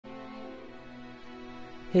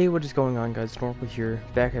Hey, what is going on, guys? Snorkel here,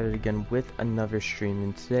 back at it again with another stream,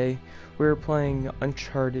 and today we're playing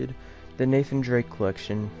Uncharted, the Nathan Drake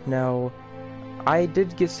collection. Now, I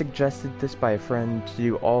did get suggested this by a friend to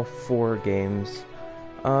do all 4 games,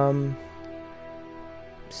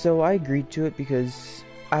 so I agreed to it because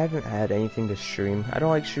I haven't had anything to stream. I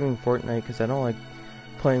don't like streaming Fortnite because I don't like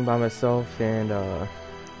playing by myself, and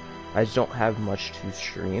I just don't have much to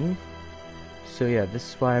stream. So yeah,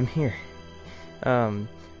 this is why I'm here.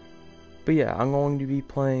 But yeah, I'm going to be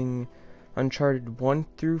playing Uncharted 1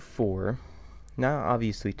 through 4. Not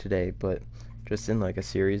obviously today, but just in like a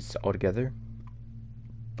series altogether.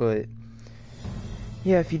 But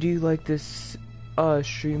yeah, if you do like this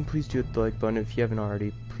stream, please do hit the like button. If you haven't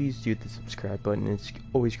already, please do hit the subscribe button. It's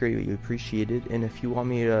always greatly appreciated. And if you want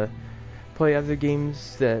me to play other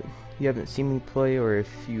games that you haven't seen me play, or if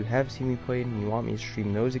you have seen me play and you want me to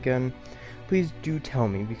stream those again, please do tell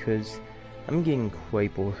me, because I'm getting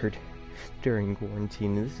quite bored during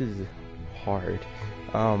quarantine. This is hard.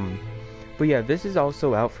 But yeah, this is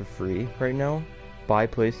also out for free right now by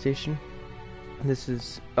PlayStation. This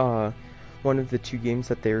is one of the 2 games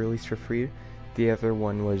that they released for free. The other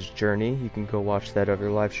one was Journey. You can go watch that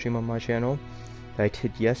other live stream on my channel that I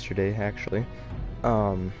did yesterday, actually.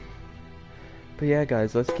 But yeah,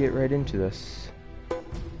 guys, let's get right into this.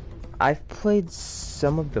 I've played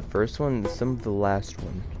some of the first one and some of the last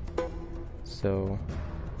one, so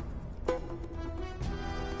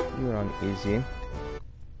do it on easy.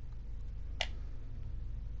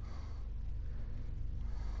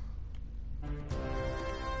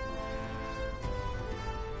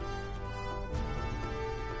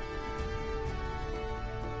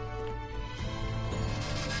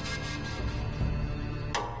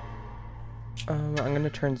 I'm gonna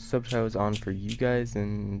turn subtitles on for you guys,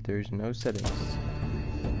 and there's no settings,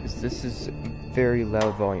 because this is very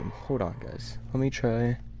loud volume. Hold on, guys. Let me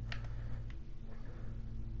try.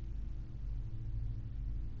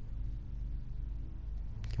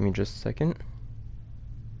 Give me just a second.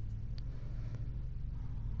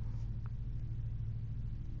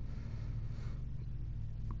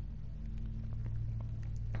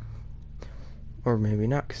 Or maybe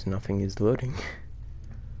not, because nothing is loading.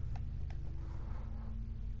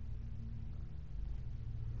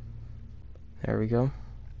 There we go.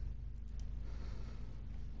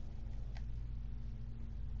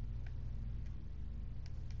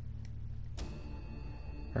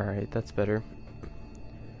 Alright, that's better.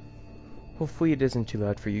 Hopefully it isn't too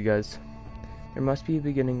loud for you guys. There must be a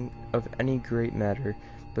beginning of any great matter,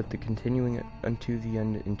 but the continuing it unto the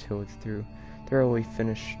end until it's through, thoroughly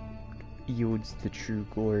finished, yields the true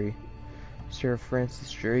glory. Sir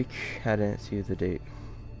Francis Drake, I didn't see the date,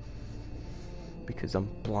 because I'm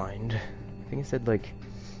blind. I think it said like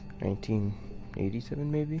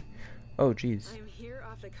 1987 maybe? Oh jeez. I'm here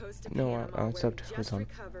off the coast of No, Panama, where we subtitles just on.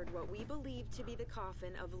 recovered what we believe to be the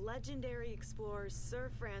coffin of legendary explorer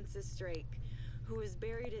Sir Francis Drake, who was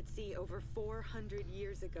buried at sea over 400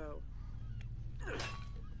 years ago.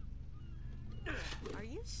 Are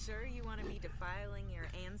you sure you want to be defiling your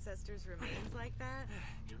ancestors' remains like that?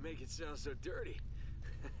 You make it sound so dirty.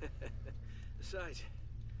 Besides,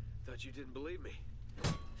 thought you didn't believe me.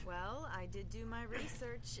 Well, I did do my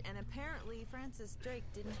research, and apparently Francis Drake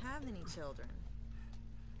didn't have any children.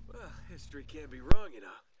 Well, history can be wrong, you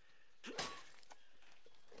know.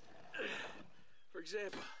 For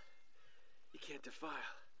example, you can't defile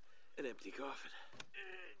an empty coffin.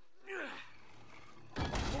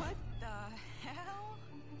 What the hell?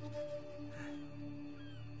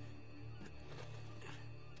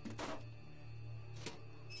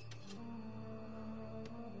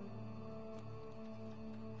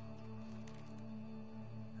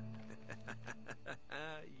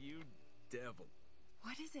 You devil.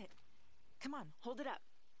 What is it? Come on, hold it up.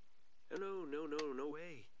 No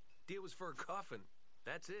way. Deal was for a coffin.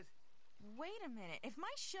 That's it. Wait a minute. If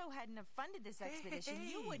my show hadn't have funded this expedition,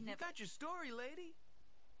 you wouldn't have... You got your story, lady.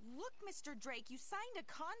 Look, Mr. Drake, you signed a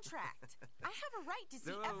contract. I have a right to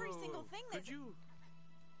see every single thing that... Could you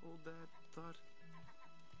hold that thought?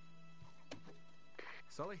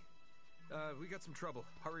 Sully, we got some trouble.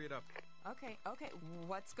 Hurry it up. Okay.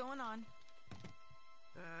 What's going on?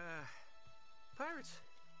 Pirates.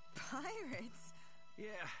 Pirates?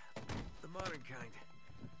 Yeah, the modern kind.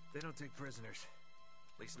 They don't take prisoners.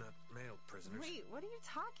 At least not male prisoners. Wait, what are you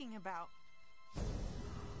talking about?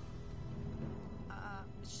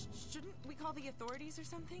 Shouldn't we call the authorities or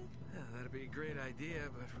something? Yeah, that'd be a great idea,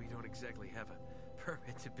 but we don't exactly have a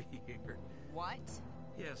permit to be here. What?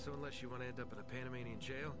 Yeah, so unless you want to end up in a Panamanian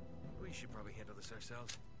jail, we should probably handle this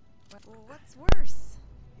ourselves. Well, what's worse?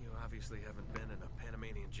 You obviously haven't been in a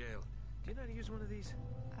Panamanian jail. Do you know how to use one of these?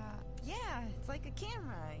 Yeah, it's like a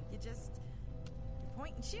camera. You just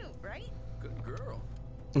point and shoot, right? Good girl.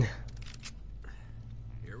 Here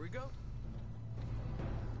we go.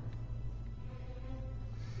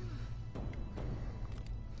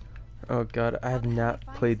 Oh god, I have not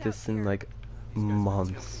played this in like These guys have been tailing me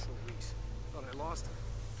months. for weeks. Thought I lost him.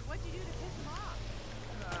 So what'd you do to piss him off?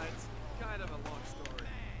 It's kind of a long story.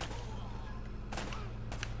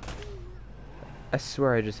 I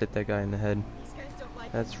swear I just hit that guy in the head. These guys don't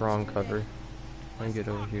like That's it, wrong do cover. they? Let me get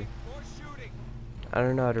over here. More shooting. I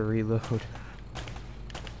don't know how to reload.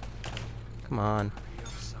 Come on. Hurry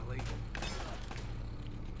up, Sully.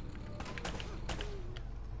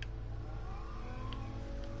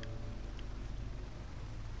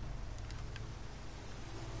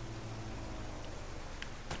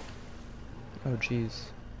 Oh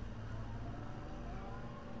jeez.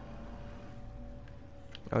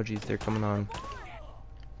 Oh jeez, they're coming on.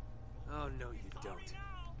 Oh, no, you don't.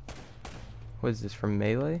 What is this, from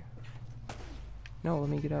Melee? No, let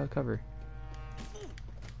me get out of cover.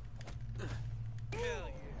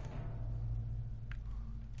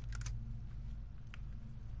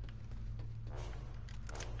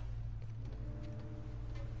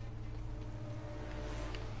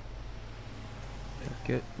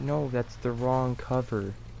 No, that's the wrong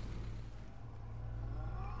cover.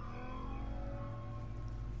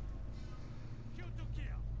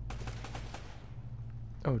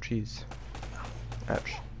 Oh jeez.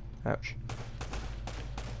 Ouch. Ouch.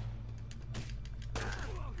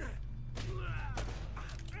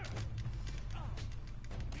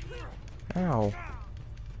 Ow.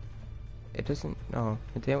 It doesn't, no,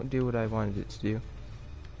 it don't do what I wanted it to do.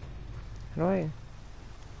 How do I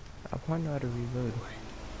want to know how to reload.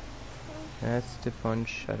 That's to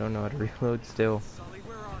punch. I don't know how to reload still. Sully,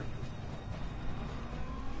 where are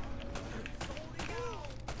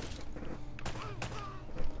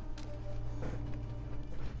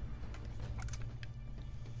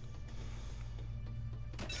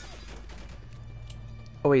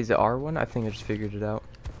Oh wait, is it R1? I think I just figured it out.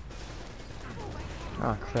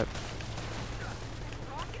 Ah, crap.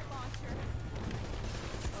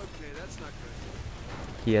 Okay, that's not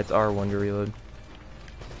good. Yeah, it's R1 to reload.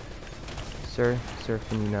 Sir,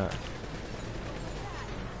 can you not?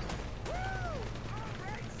 I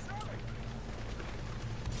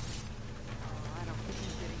don't think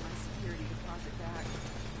I'm getting my security deposit back.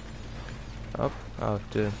 Up? Oh,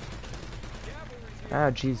 dude.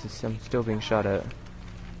 Ah, Jesus, I'm still being shot at.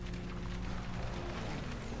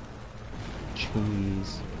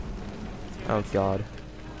 Jeez. Oh, God.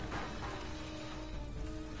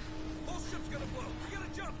 Whole ship's gonna blow. We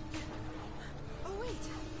gotta jump. Oh, wait.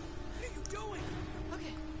 What are you doing?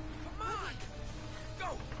 Okay. Come on. Go.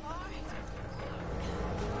 All right.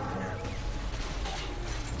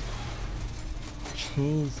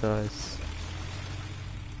 Jesus.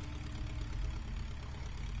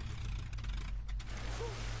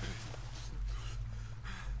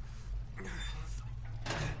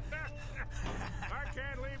 I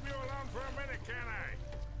can't leave you alone for a minute, can I?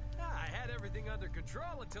 I had everything under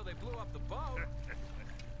control until they blew up the boat.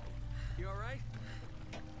 You all right?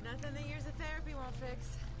 Nothing that years of therapy won't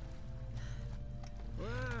fix.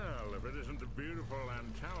 Well, if it isn't the beautiful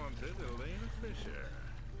and talented Elena Fisher.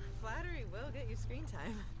 Flattery will get you screen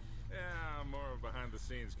time. Yeah, I'm more of a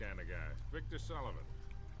behind-the-scenes kind of guy. Victor Sullivan.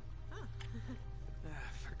 Oh.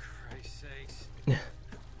 For Christ's sakes.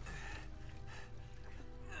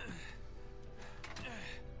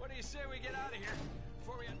 What do you say we get out of here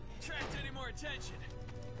before we attract any more attention?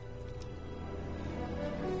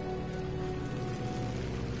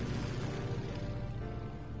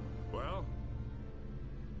 Well?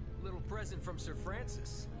 Little present from Sir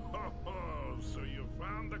Francis. Oh, so you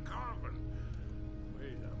found the coffin.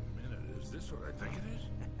 Wait a minute, is this what I think it is?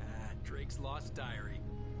 Drake's lost diary.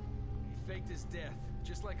 He faked his death,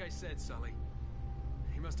 just like I said, Sully.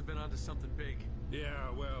 He must have been onto something big. Yeah,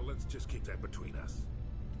 well, let's just keep that between us.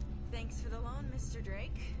 Thanks for the loan, Mr.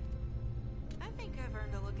 Drake. I think I've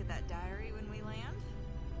earned a look at that diary when we land.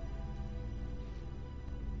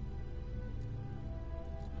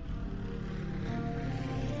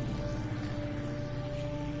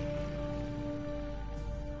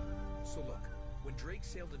 So look, when Drake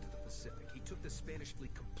sailed into the Pacific, he took the Spanish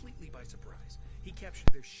fleet completely by surprise. He captured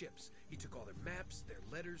their ships, he took all their maps, their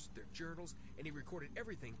letters, their journals, and he recorded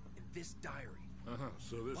everything in this diary.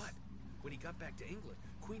 So this... But when he got back to England,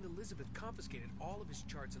 Queen Elizabeth confiscated all of his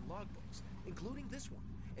charts and logbooks, including this one,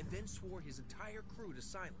 and then swore his entire crew to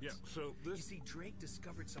silence. Yeah, so this... You see, Drake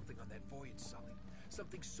discovered something on that voyage, Sully.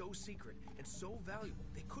 Something so secret and so valuable,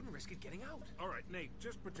 they couldn't risk it getting out. All right, Nate,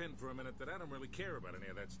 just pretend for a minute that I don't really care about any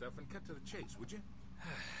of that stuff and cut to the chase, would you?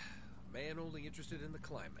 Man only interested in the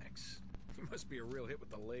climax. You must be a real hit with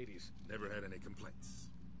the ladies. Never had any complaints.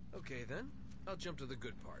 Okay, then. I'll jump to the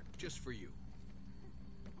good part, just for you.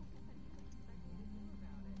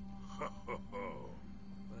 Ho, ho, ho.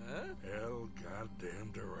 Huh? El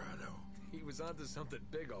goddamn Dorado. He was onto something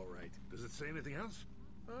big, all right. Does it say anything else?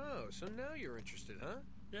 Oh, so now you're interested, huh?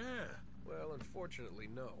 Yeah. Well, unfortunately,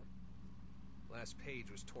 no. Last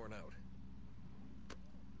page was torn out.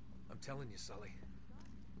 I'm telling you, Sully.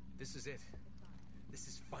 This is it. This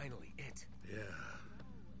is finally it. Yeah.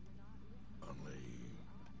 Only...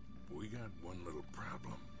 we got one little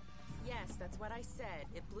problem. Yes, that's what I said.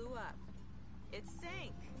 It blew up. It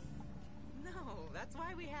sank. No, that's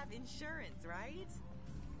why we have insurance, right?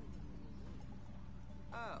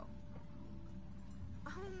 Oh.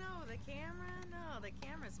 Oh no, the camera? No, the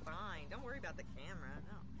camera's fine. Don't worry about the camera.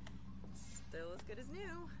 No. Still as good as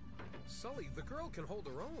new. Sully, the girl can hold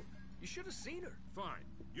her own. You should have seen her. Fine.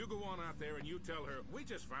 You go on out there and you tell her, we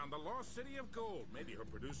just found the lost city of gold. Maybe her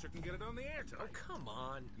producer can get it on the air tonight. Oh, come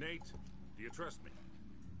on. Nate, do you trust me?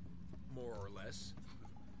 More or less.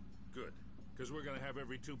 Good. Because we're going to have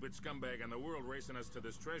every two-bit scumbag in the world racing us to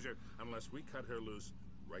this treasure unless we cut her loose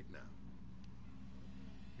right now.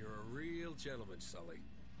 You're a real gentleman, Sully.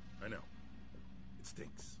 I know. It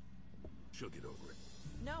stinks. She'll get over it.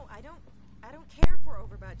 No, I don't care for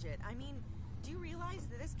over budget. I mean, do you realize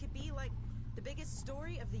that this could be like the biggest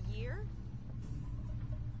story of the year?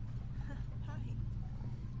 Hi.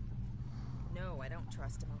 No, I don't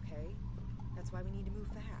trust him, okay? That's why we need to move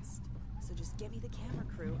fast. So just get me the camera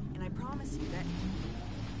crew, and I promise you that...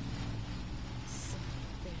 Son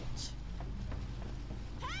of a bitch.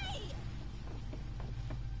 Hey!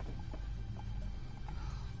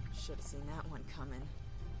 Should have seen that one coming.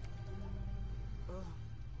 Ugh.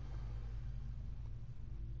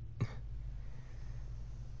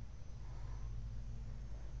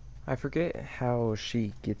 I forget how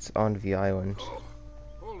she gets onto the island. Oh,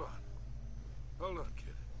 hold on. Hold on,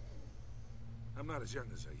 kid. I'm not as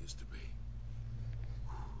young as I used to be.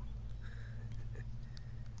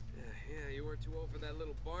 Yeah, you weren't too old for that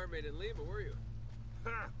little barmaid in Lima, were you?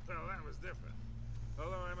 Ha! Well, that was different.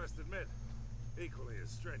 Although I must admit, equally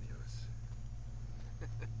as strenuous.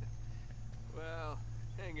 Well,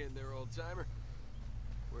 hang in there, old-timer.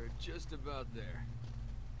 We're just about there.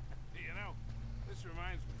 You know, this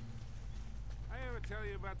reminds me. I ever tell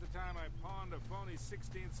you about the time I pawned a phony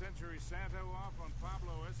 16th century Santo off on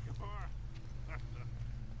Pablo Escobar?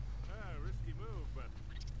 Risky move, but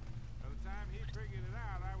by the time he figured it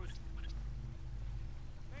out, I was...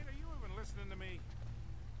 Nate, are you even listening to me?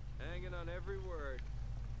 Hanging on every word.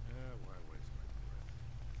 Why waste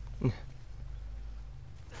my breath?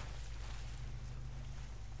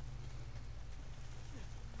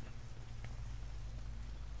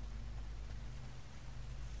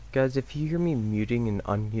 Guys, if you hear me muting and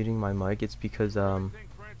unmuting my mic, it's because, You think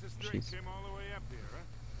Francis Drake jeez. came all the way up here, huh?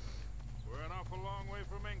 We're an awful long way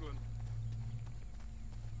from England.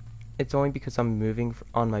 It's only because I'm moving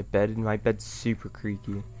on my bed, and my bed's super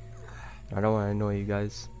creaky. I don't want to annoy you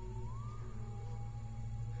guys.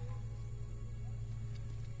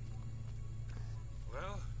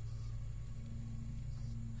 Well,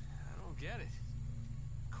 I don't get it.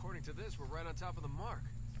 According to this, we're right on top of the mark.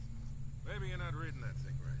 maybe you're not reading that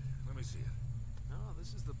thing right. Let me see it. No,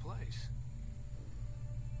 this is the place.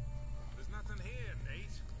 There's nothing here,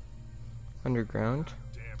 Nate. Underground?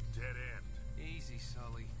 Damn dead end. Easy,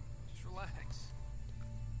 Sully. Just relax.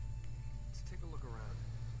 Let's take a look around.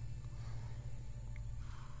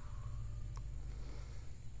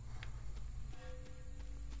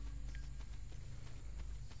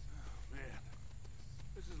 Oh, man.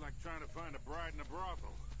 This is like trying to find a bride in a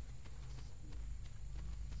brothel.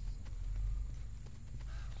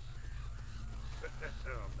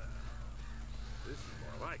 Hell no. This is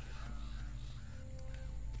more like it.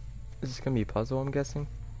 Is this gonna be a puzzle, I'm guessing?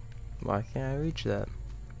 Why can't I reach that?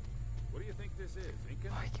 What do you think this is, Inca?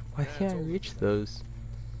 Why Nah, can't it's I older reach than that. those?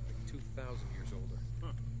 Like 2,000 years older.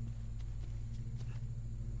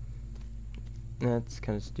 That's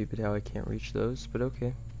kind of stupid how I can't reach those, but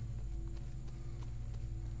okay.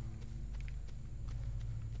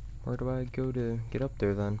 Where do I go to get up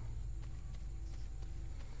there then?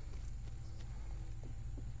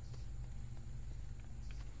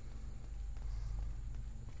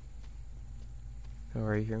 Oh,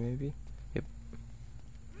 right here maybe? Yep.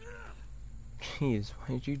 Jeez,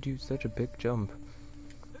 why did you do such a big jump?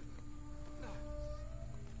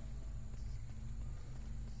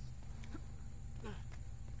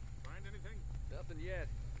 Find anything? Nothing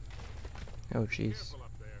Oh, jeez. Careful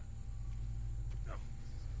up there.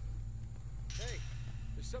 Hey,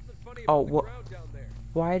 there's something funny Oh, about the what? ground down there.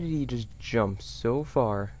 Why did he just jump so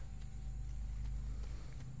far?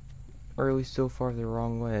 Or at least so far the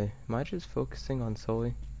wrong way. Am I just focusing on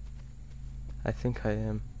Sully? I think I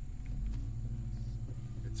am.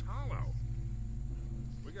 It's hollow.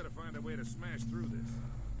 We gotta find a way to smash through this.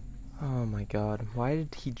 Oh my god. Why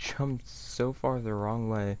did he jump so far the wrong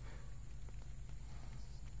way?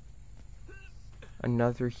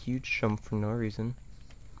 Another huge jump for no reason.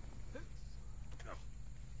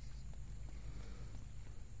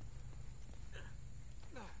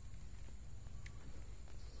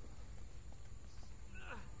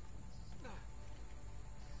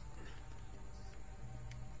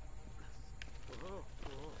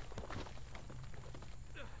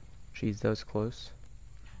 Jeez, that was close.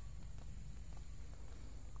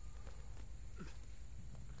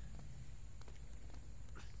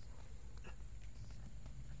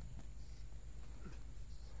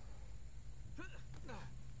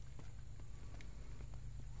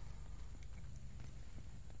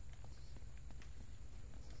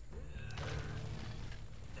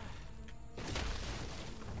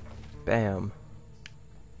 Bam.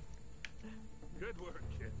 Good work,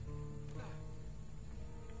 kid.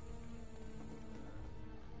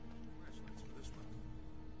 Flashlights for this one.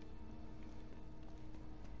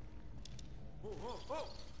 Whoa, whoa, whoa!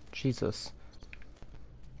 Jesus.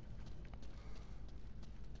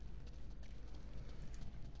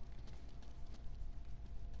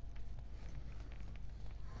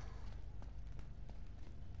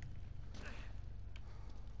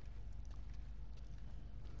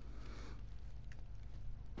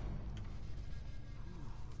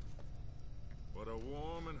 What a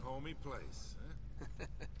warm and homey place, huh?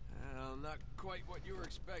 Well, not quite what you were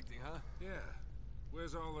expecting, huh? Yeah.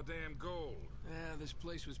 Where's all the damn gold? Yeah, this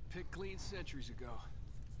place was picked clean centuries ago.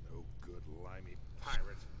 No good limey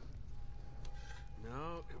pirate.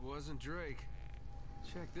 No, it wasn't Drake.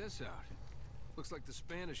 Check this out. Looks like the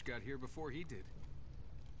Spanish got here before he did.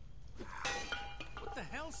 What the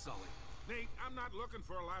hell, Sully? Nate, I'm not looking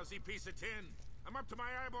for a lousy piece of tin. I'm up to my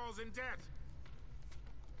eyeballs in debt.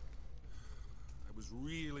 I was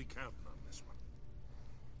really counting on this one.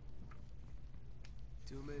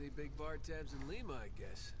 Too many big bar tabs in Lima, I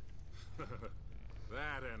guess.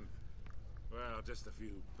 That and, well, just a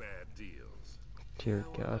few bad deals. Dear Yeah,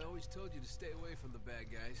 well, God. I always told you to stay away from the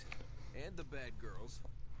bad guys. And the bad girls.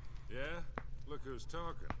 Yeah? Look who's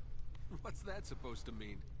talking. What's that supposed to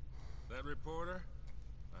mean? That reporter?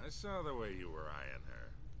 I saw the way you were eyeing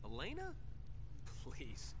her. Elena?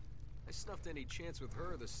 Please. I snuffed any chance with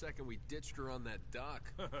her the second we ditched her on that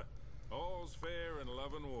dock. All's fair in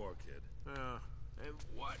love and war, kid. And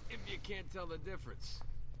what if you can't tell the difference?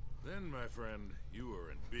 Then, my friend, you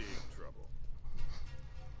were in big trouble.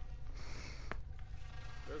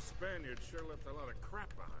 Those Spaniards sure left a lot of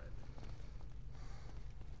crap behind.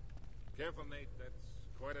 Careful, Nate. That's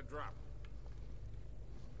quite a drop.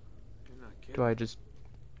 You're not kidding. Do I just...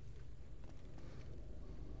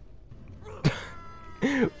 What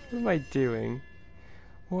am I doing?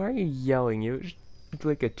 Why are you yelling? It was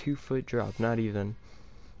like a 2-foot drop, not even.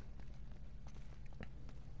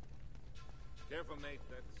 Careful, Nate.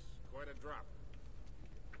 That's quite a drop.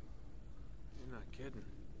 You're not kidding.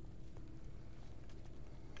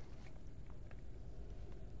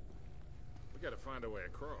 We gotta find a way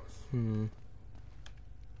across.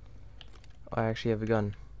 I actually have a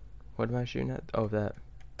gun. What am I shooting at? Oh, that.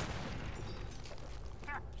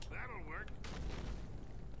 That'll work.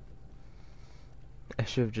 I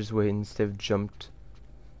should have just waited instead of jumped.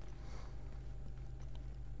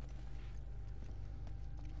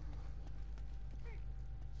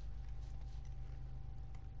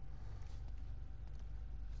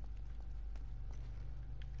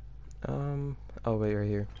 Oh wait, right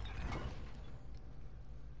here.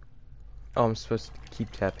 Oh, I'm supposed to keep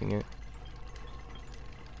tapping it.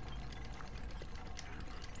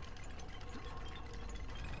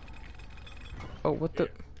 Oh, what the?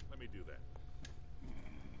 Here, let me do that.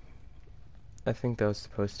 I think that was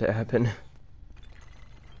supposed to happen.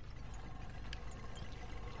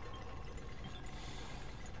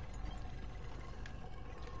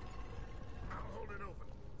 I'll hold it open.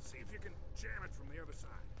 See if you can jam it from the other side.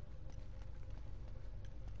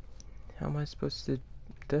 How am I supposed to...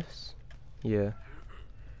 this? Yeah.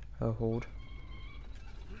 I'll hold.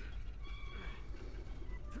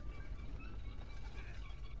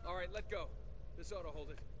 Alright, let go. This ought to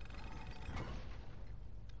hold it.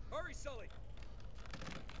 Hurry, Sully!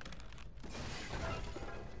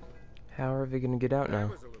 How are they gonna get out That now?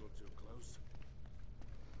 was a little too close.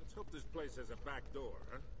 Let's hope this place has a back door,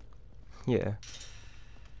 huh? Yeah.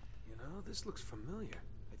 You know, this looks familiar.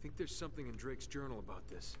 I think there's something in Drake's journal about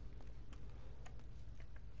this.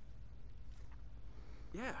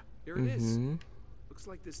 Yeah, here it is. Mm-hmm. Looks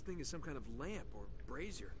like this thing is some kind of lamp or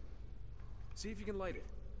brazier. See if you can light it.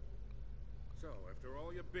 So, after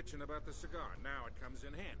all your bitching about the cigar, now it comes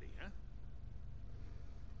in handy, huh?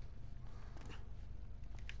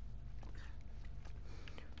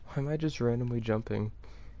 Why am I just randomly jumping?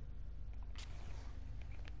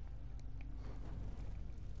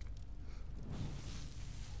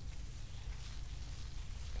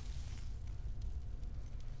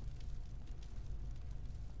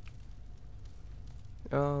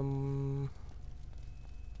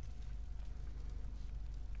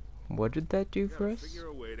 What did that do for Gotta us? figure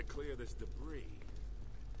a way to clear this debris.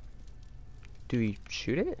 Do we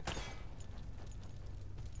shoot it?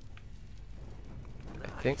 I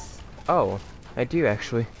think. Oh, I do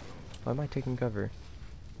actually. Why am I taking cover?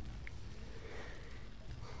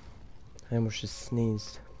 I almost just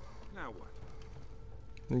sneezed. Now what?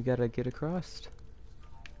 We gotta get across.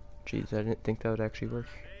 Jeez, I didn't think that would actually work.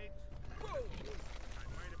 Nate? Whoa! I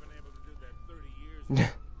might have been able to do that 30 years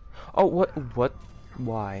ago. Oh, what?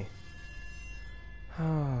 Why?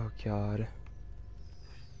 Oh, God.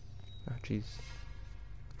 Oh, jeez.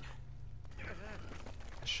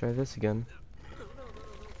 Let's try this again.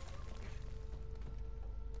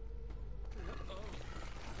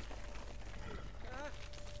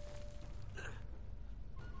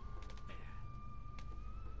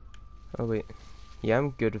 Oh, wait. Yeah,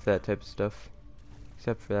 I'm good with that type of stuff.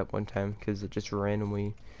 Except for that one time, because it just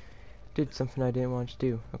randomly did something I didn't want to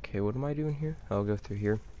do. Okay, what am I doing here? I'll go through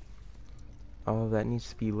here. Oh, that needs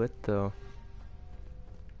to be lit, though.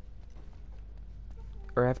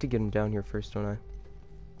 Or I have to get him down here first, don't I? I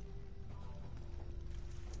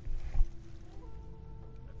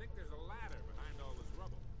think there's a ladder behind all this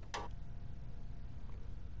rubble.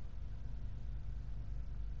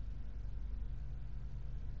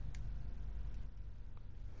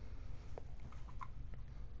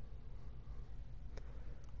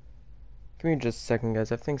 Give me just a second,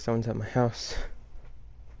 guys. I think someone's at my house.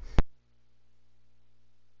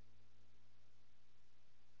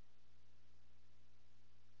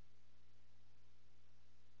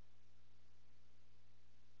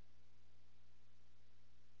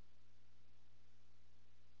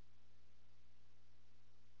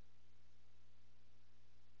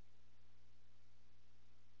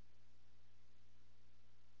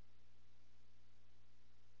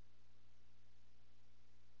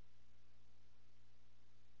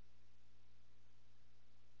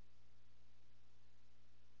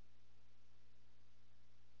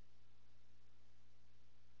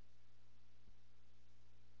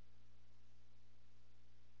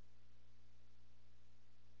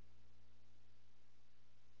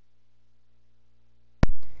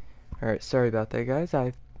 Alright, sorry about that, guys.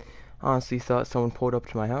 I honestly thought someone pulled up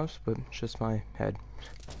to my house, but it's just my head.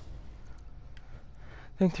 I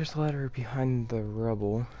think there's a ladder behind the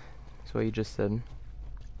rubble. That's what you just said.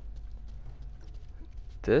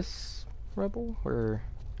 This rubble? Or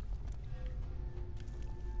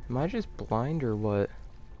am I just blind or what?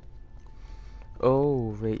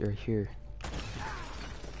 Oh, right here.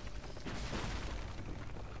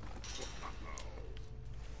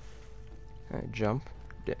 Alright, jump.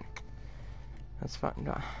 That's fine.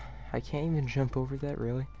 No, I can't even jump over that,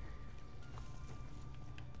 really?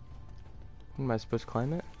 Am I supposed to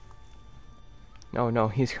climb it? No,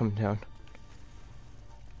 he's coming down.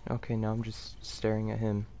 Okay, now I'm just staring at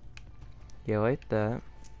him. Yeah, like that.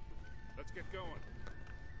 Let's get going.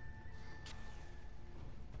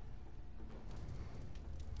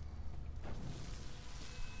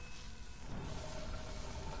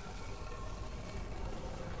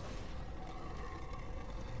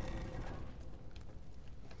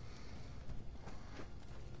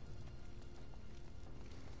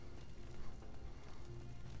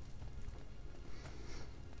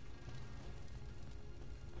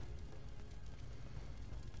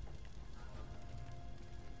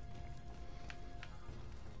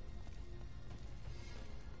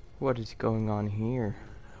 What is going on here?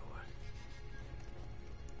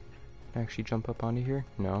 Actually jump up onto here?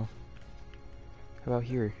 No. How about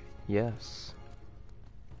here? Yes.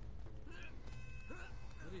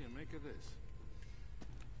 What do you make of this?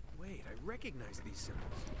 Wait, I recognize these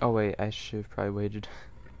symbols. Oh wait, I should have probably waited.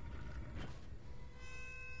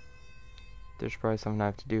 There's probably something I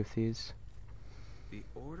have to do with these. The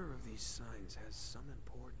order of these signs has some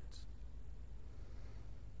importance.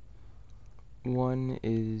 One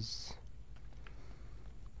is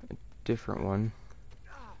a different one.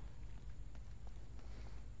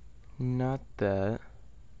 Not that.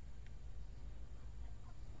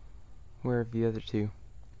 Where are the other two?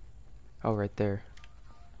 Oh, right there.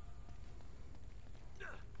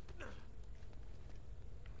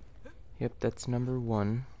 Yep, that's number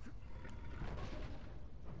 1.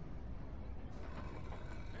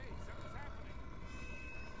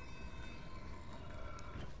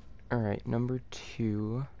 Alright, number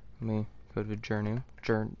 2. Let me go to the journal.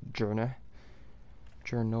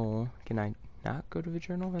 Journal. Can I not go to the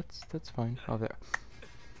journal? That's fine. Oh, there.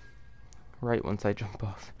 Right once I jump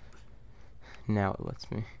off. Now it lets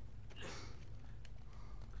me.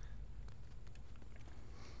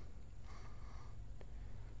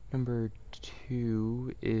 Number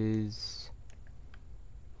 2 is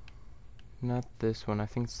not this one. I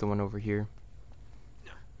think it's the one over here.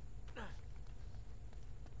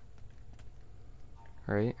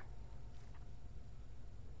 Right?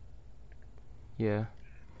 Yeah.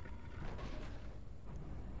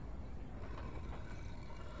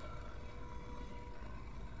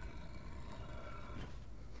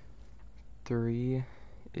 Three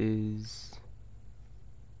is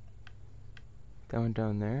that one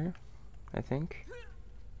down there, I think.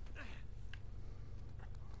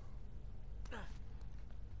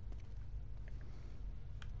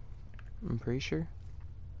 I'm pretty sure.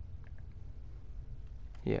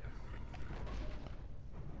 Yeah.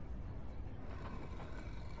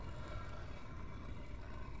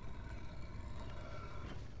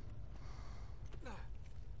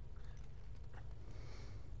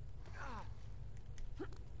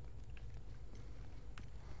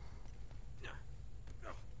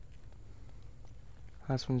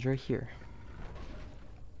 Last one's right here.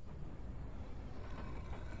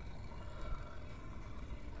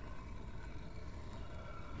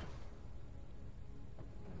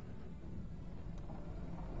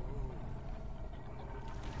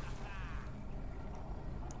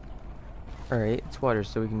 Alright, it's water,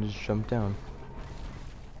 so we can just jump down.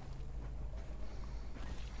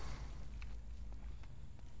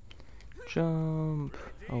 Jump.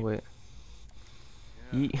 Oh, wait.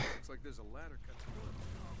 Yeet. Looks like there's a ladder cut through it.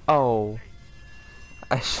 Oh.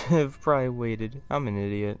 I should have probably waited. I'm an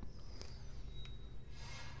idiot.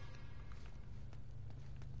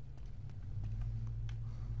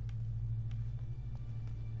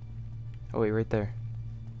 Oh, wait, right there.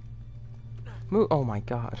 Move. Oh my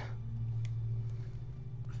god.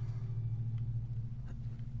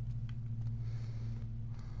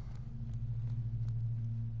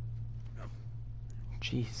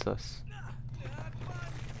 Jesus.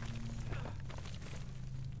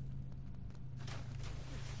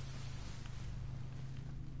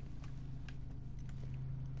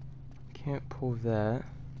 Can't pull that.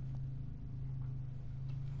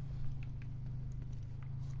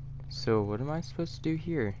 So what am I supposed to do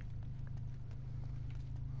here?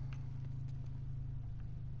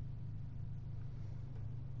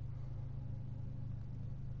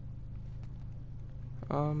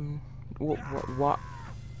 What?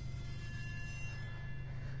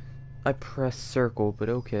 I pressed circle, but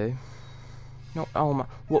okay. No, oh my,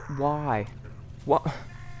 what, why? What?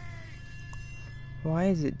 Why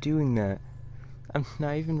is it doing that? I'm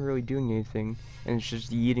not even really doing anything, and it's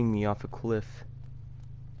just yeeting me off a cliff.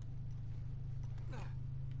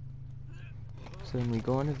 So then we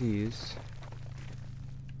go into these.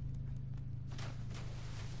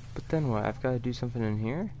 But then what? I've got to do something in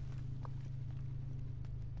here?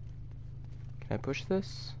 Can I push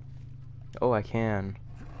this? Oh, I can.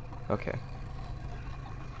 Okay.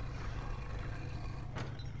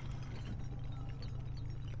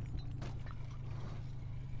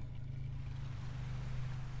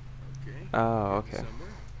 Oh, okay. Somewhere.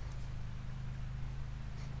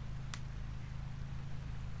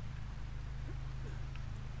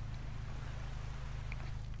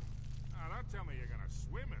 Now, don't tell me you're gonna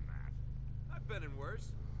swim in that. I've been in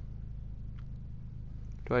worse.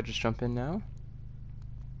 Do I just jump in now?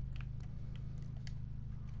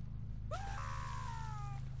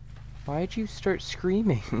 Why'd you start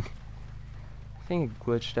screaming? I think it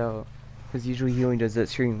glitched out. Because usually he only does that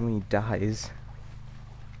scream when he dies.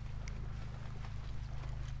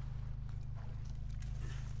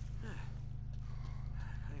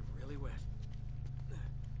 I'm really wet.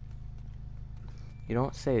 You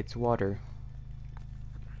don't say, it's water.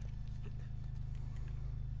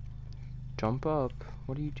 Jump up.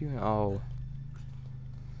 What are you doing? Oh.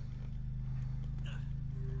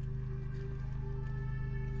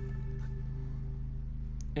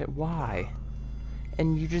 Why?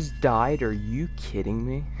 And you just died? Are you kidding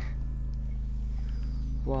me?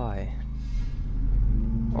 Why?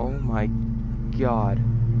 Oh my god.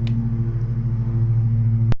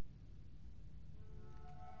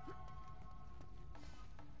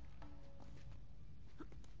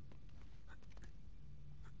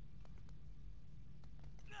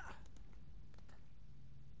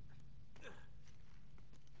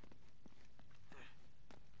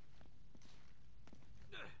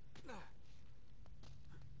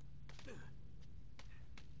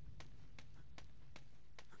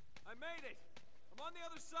 made it! I'm on the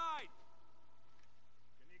other side!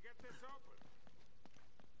 Can you get this open?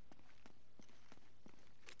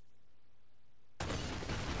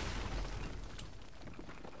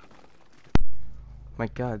 My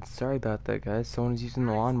god, sorry about that, guys. Someone's using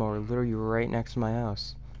the lawnmower literally right next to my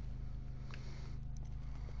house.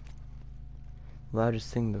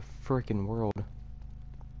 Loudest thing in the frickin' world.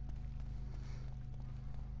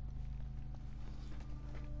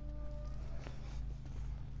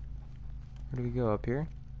 Where do we go? Up here?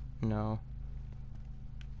 No.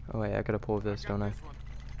 Oh wait, I gotta pull this, don't I? This one.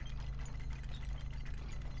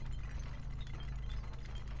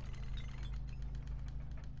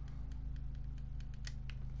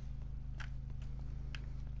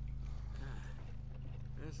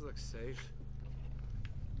 This looks safe.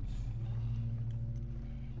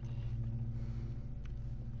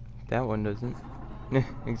 That one doesn't.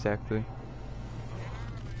 Exactly.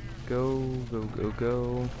 Go, go, go,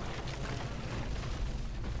 go.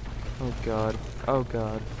 Oh god. Oh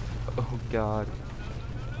god. Oh god.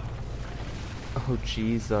 Oh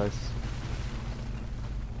Jesus.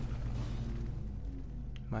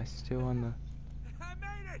 Am I still on the... I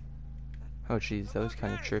made it! Oh jeez, that was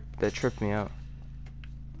kind of that tripped me out.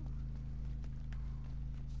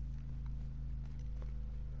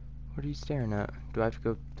 What are you staring at? Do I have to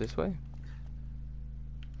go this way?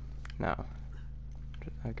 No.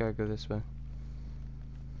 I gotta go this way.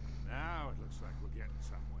 Now it looks like we're getting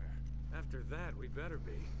somewhere. After that, we better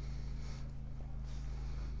be.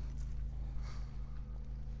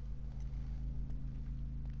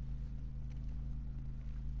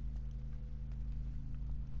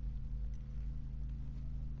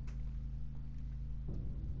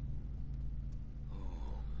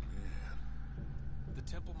 Oh, man. The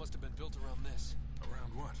temple must have been built around this.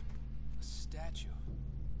 Around what? A statue.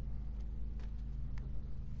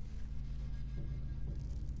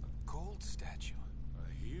 A gold statue.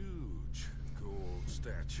 A huge gold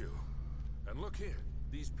statue. And look here,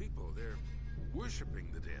 these people, they're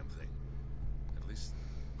worshipping the damn thing. At least,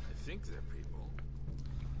 I think they're people.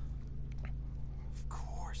 Of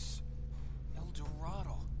course. El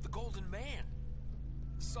Dorado. The Golden Man.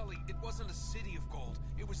 Sully, it wasn't a city of gold.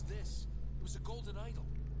 It was this. It was a golden idol.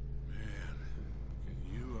 Man, can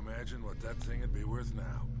you imagine what that thing would be worth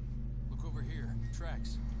now? Look over here.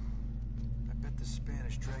 Tracks. I bet the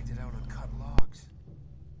Spanish dragged it out on cut logs.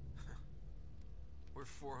 We're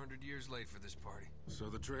 400 years late for this party. So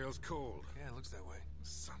the trail's cold. Yeah, it looks that way.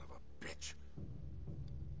 Son of a bitch.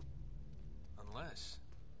 Unless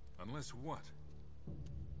Unless what?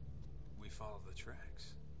 we follow the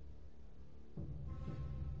tracks.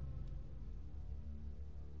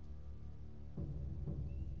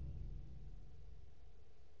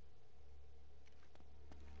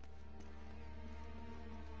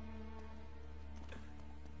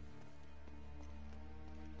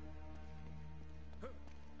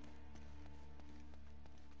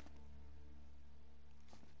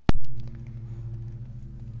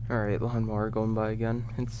 Alright, lawnmower going by again.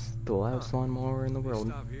 It's the loudest lawnmower in the world.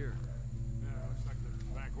 Stop here. Yeah, looks like the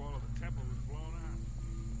back wall of the temple was blown out.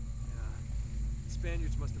 Yeah. The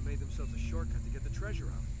Spaniards must have made themselves a shortcut to get the treasure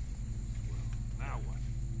out. Well, now what?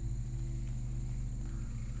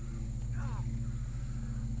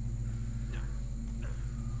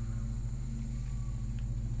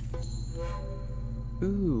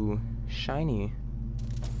 Ooh, shiny.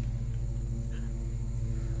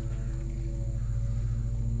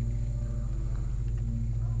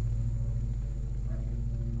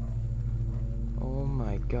 Oh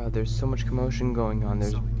my god, there's so much commotion going on.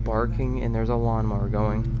 There's barking and there's a lawnmower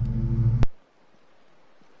going.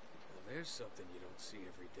 Well, there's something you don't see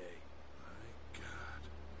every day. My God.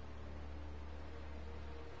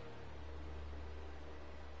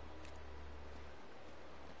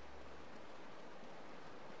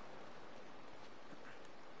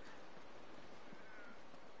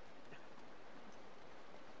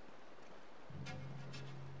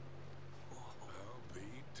 I'll be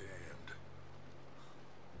damned.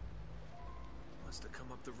 Must have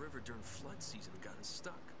come up the river during flood season and gotten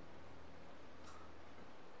stuck.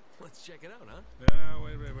 Let's check it out, huh? Now,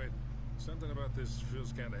 wait. Something about this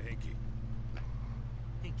feels kind of hinky.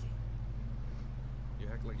 Hinky. You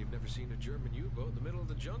act like you've never seen a German U-boat in the middle of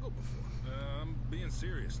the jungle before. I'm being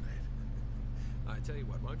serious, Nate. I tell you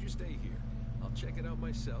what, why don't you stay here? I'll check it out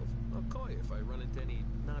myself. I'll call you if I run into any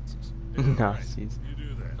Nazis. Yeah, right. Nazis. You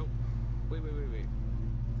do that. Oh, wait.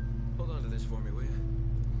 Hold on to this for me, will you?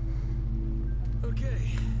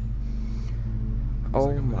 Okay. Looks Oh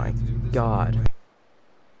like I'm gonna my have to do this god. anyway.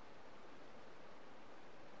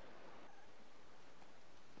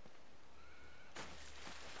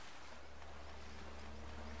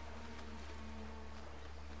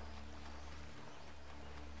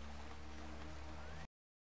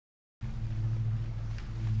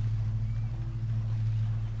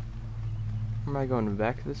 probably going to the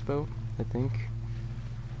back of this boat, I think.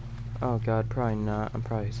 Oh god, probably not. I'm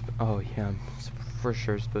probably... oh yeah, I'm for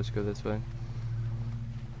sure supposed to go this way.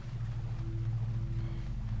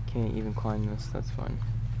 Can't even climb this, that's fine.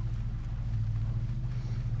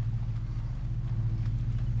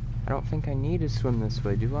 I don't think I need to swim this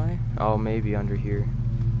way, do I? Oh, maybe under here.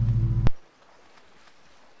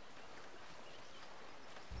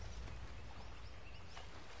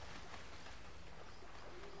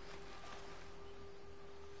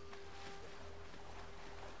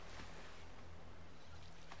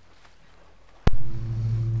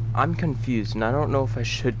 I'm confused, and I don't know if I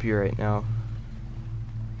should be right now.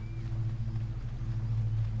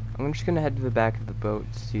 I'm just gonna head to the back of the boat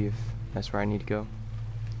to see if that's where I need to go.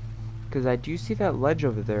 Because I do see that ledge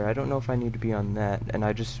over there. I don't know if I need to be on that, and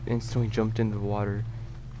I just instantly jumped into the water.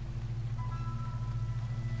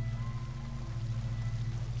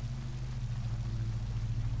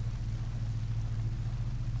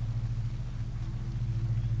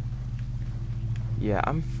 Yeah,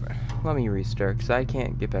 let me restart, because I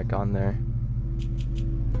can't get back on there.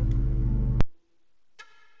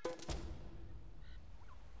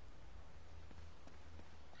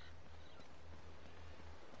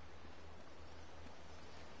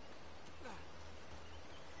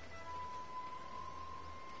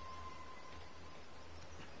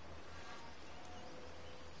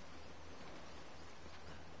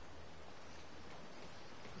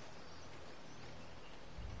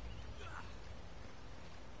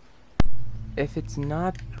 If it's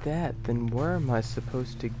not that, then where am I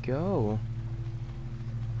supposed to go?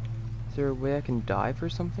 Is there a way I can dive or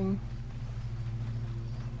something?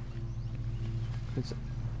 'Cause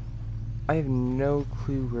I have no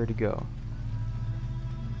clue where to go.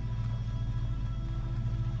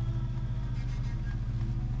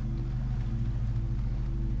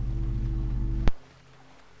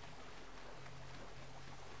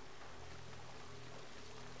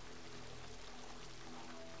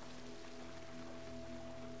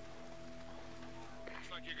 Looks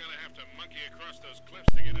like you're gonna have to monkey across those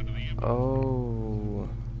cliffs to get into the U-boat. Oh.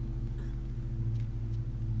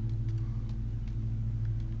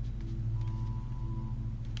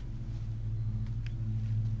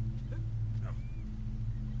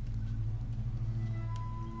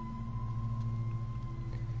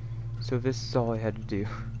 So this is all I had to do.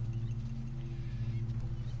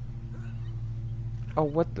 Oh,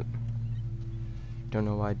 what the... Don't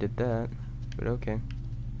know why I did that, but okay.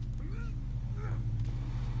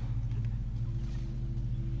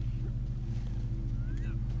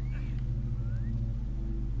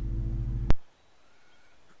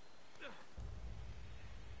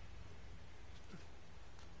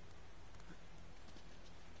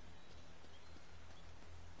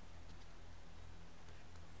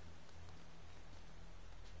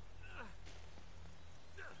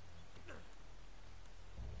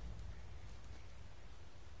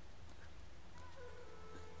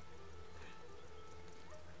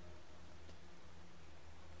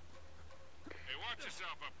 Hey, watch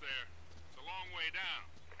yourself up there. It's a long way down.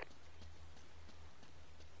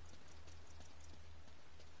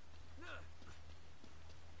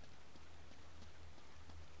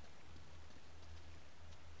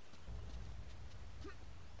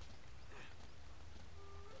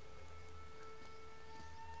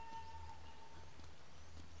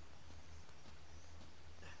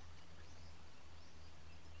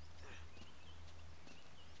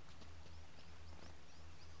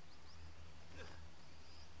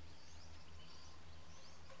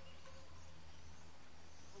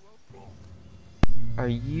 Are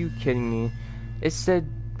you kidding me? It said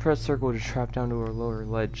press circle to drop down to a lower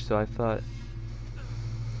ledge, so I thought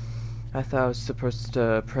I was supposed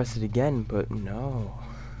to press it again, but no.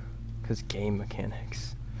 'Cause game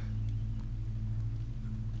mechanics.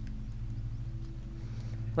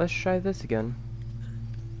 Let's try this again.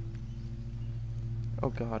 Oh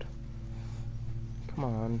god. Come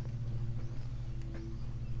on.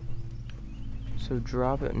 So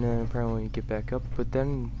drop it and then apparently get back up, but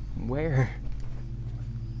then where?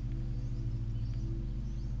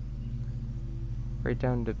 Right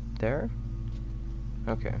down to there?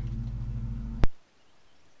 Okay.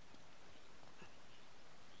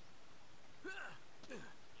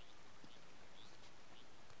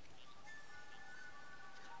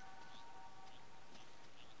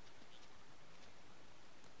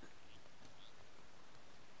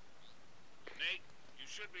 Nate, you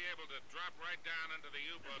should be able to drop right down into the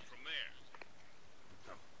U-boat from there.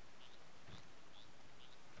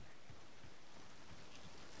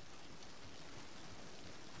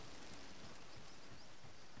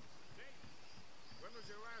 Nate, when was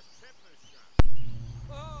your last tetanus shot?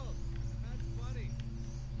 Oh, that's funny.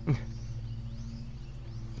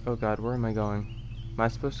 Oh god, where am I going? Am I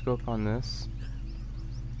supposed to go up on this?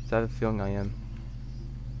 I have a feeling I am.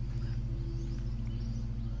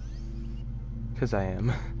 Because I am.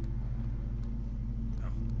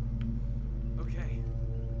 Okay,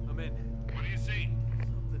 I'm in. What do you see?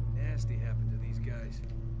 Something nasty happened to these guys.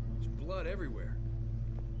 There's blood everywhere.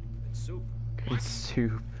 And soup. And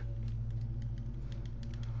soup.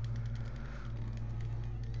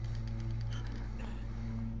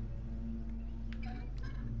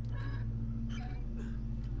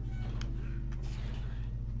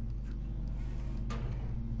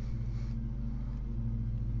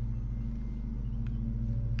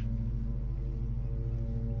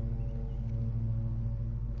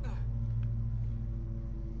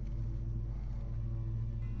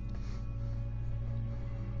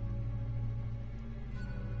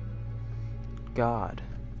 God.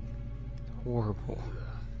 Horrible.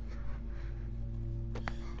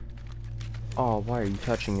 Oh, why are you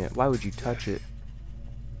touching it? Why would you touch it?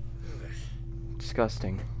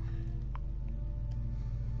 Disgusting.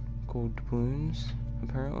 Gold wounds,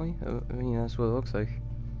 apparently? I mean, that's what it looks like.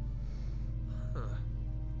 Huh.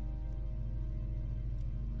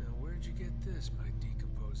 Now where'd you get this, my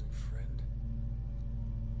decomposing friend?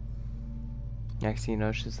 Next thing you know,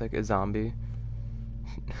 it's just like a zombie.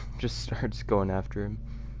 Just starts going after him.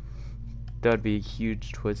 That'd be a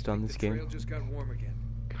huge twist on this The game. trail just got warm again.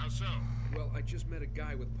 How so? Well, I just met a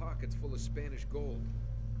guy with pockets full of Spanish gold.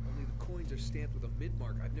 Only the coins are stamped with a mint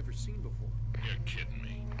mark I've never seen before. You're kidding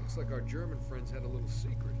me. Looks like our German friends had a little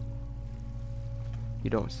secret. You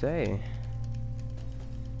don't say.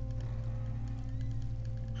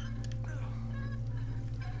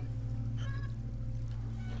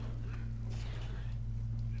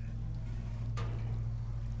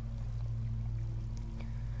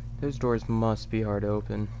 Those doors must be hard to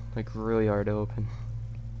open. Like, really hard to open.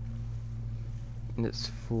 And it's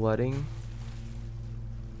flooding.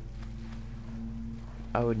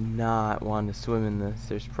 I would not want to swim in this.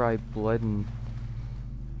 There's probably blood and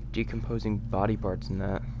decomposing body parts in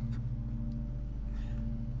that.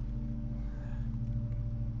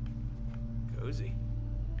 Cozy.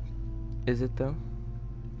 Is it though?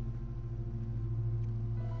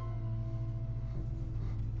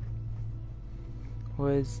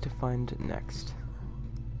 What is to find next?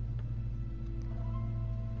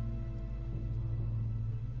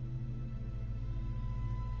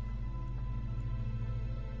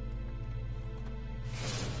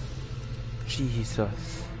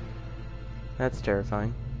 Jesus. That's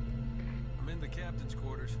terrifying. I'm in the captain's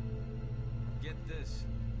quarters. Get this,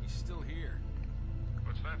 he's still here.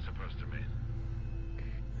 What's that supposed to mean?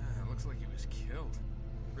 It looks like he was killed.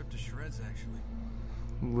 Ripped to shreds, actually.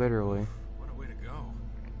 Literally. What a way to go.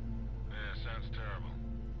 Yeah, sounds terrible.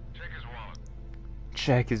 Check his wallet.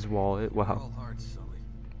 Check his wallet. We're Wow. all hearts, Sully.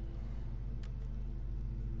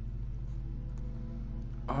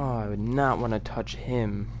 Oh, I would not want to touch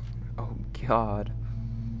him. Oh, God.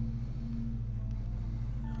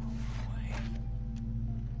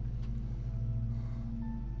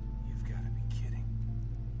 You've got to be kidding.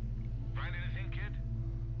 Find anything, kid?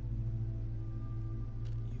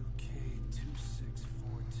 UK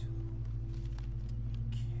 2642.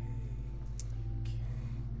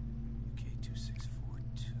 UK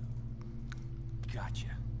 2642. Gotcha.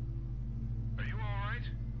 Are you alright?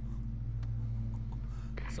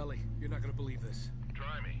 Sully, you're not gonna believe this.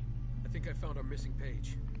 Try me. I think I found our missing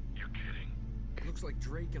page. You're kidding. It looks like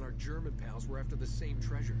Drake and our German pals were after the same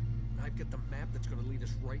treasure. And I've got the map that's gonna lead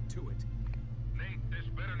us right to it. Nate, this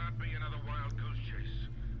better not be another wild goose chase.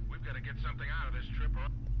 We've got to get something out of this trip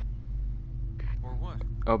Or what?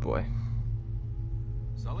 Oh, boy.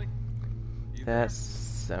 Sully? You That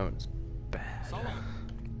sounds bad. there? Sullivan?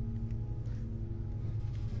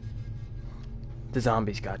 The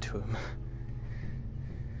zombies got to him.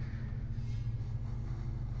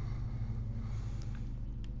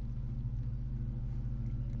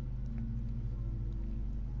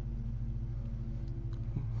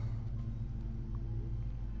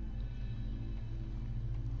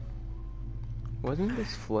 Wasn't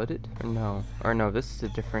this flooded? Or no? Or no, this is a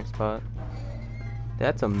different spot.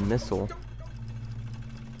 That's a missile.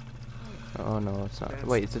 Oh no, it's not.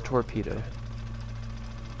 Wait, it's a torpedo.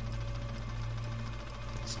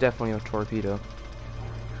 It's definitely a torpedo.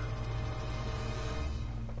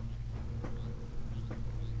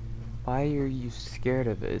 Why are you scared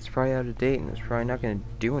of it? It's probably out of date and it's probably not going to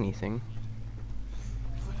do anything.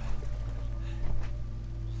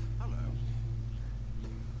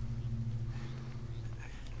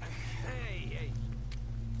 Hey!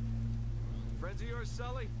 Friends of yours,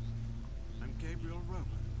 Sully? I'm Gabriel Roman.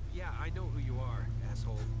 Yeah, I know who you are,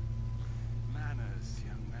 asshole. Manners,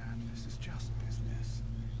 young man. This is just business.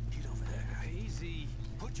 Get over there. Easy.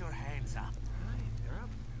 Put your hands up. Right, they're up.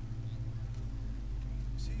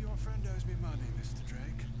 See, your friend owes me money, Mr.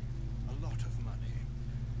 Drake. A lot of money.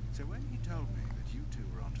 So when he told me that you two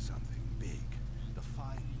were onto something big, the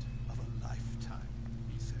find of a lifetime,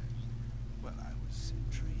 he said, well, I was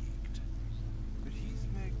intrigued. But he's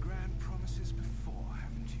made grand promises before,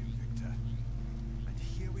 haven't you, Victor? And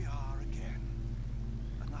here we are again.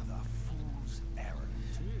 Another fool's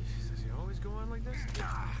errand. Jeez, does he always go on like this?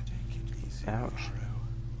 Take it easy, Ouch. Navarro.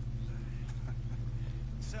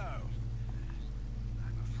 So,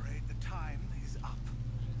 I'm afraid the time is up.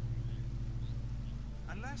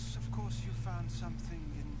 Unless, of course, you found something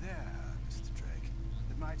in there, Mr. Drake,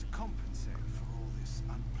 that might compensate for all this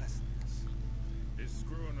unpleasantness. He's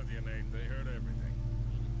screwing with you, Nate. They heard everything.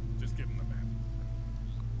 Just give him the map.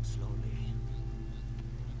 Slowly.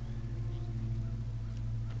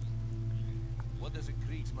 What does a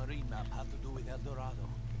Kriegsmarine map have to do with El Dorado?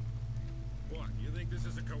 What, you think this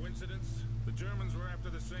is a coincidence? The Germans were after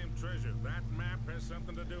the same treasure. That map has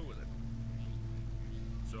something to do with it.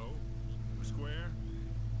 So, we're square?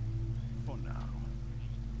 For now.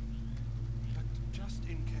 But just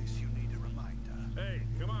in case you need a reminder. Hey,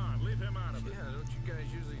 come on, leave him out of it. Yeah, don't you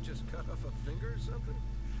guys usually just cut off a finger or something?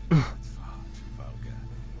 That's far too vulgar.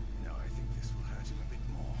 No, I think this will hurt him a bit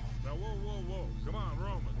more. Now, whoa, whoa, whoa. Come on,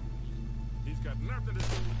 Roman. He's got nothing to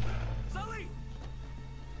do with that. Sully!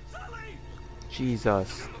 Sully!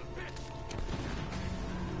 Jesus.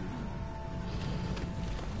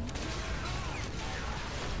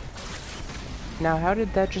 Now, how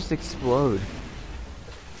did that just explode?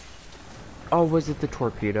 Oh, was it the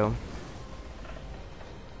torpedo?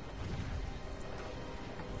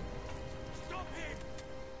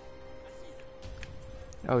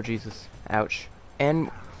 Oh, Jesus. Ouch. And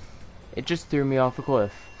it just threw me off a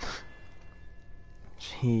cliff.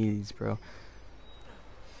 Jeez, bro.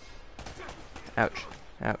 Ouch.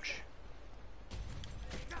 Ouch.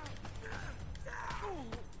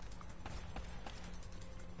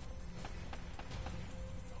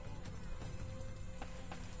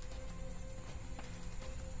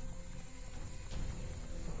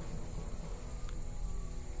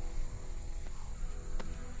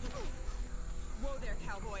 Whoa there,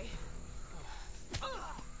 cowboy.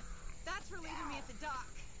 That's for leaving me at the dock.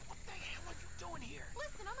 What the hell are you doing here?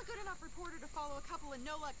 Listen, I'm a good enough reporter to follow a couple of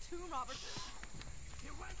no-luck tomb robbers. You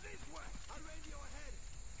went this way. I'll radio ahead.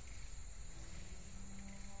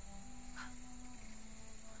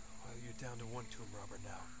 Well, you're down to one tomb robber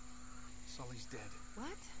now. Sully's dead.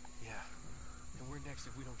 What? Yeah. And we're next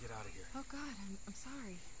if we don't get out of here. Oh God, I'm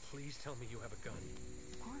sorry. Please tell me you have a gun.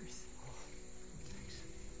 Of course. Oh, thanks.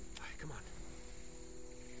 All right, come on.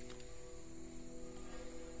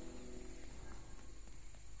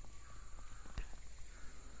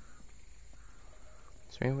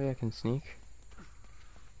 Is there any way I can sneak?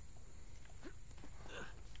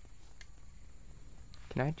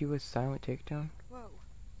 Can I do a silent takedown? Whoa.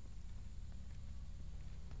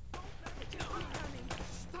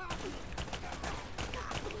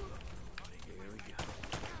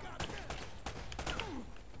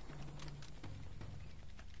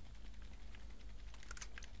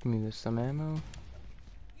 Give me this some ammo.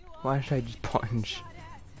 Why should I just punch?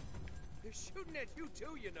 They're shooting at you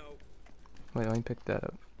too, you know. Wait, let me pick that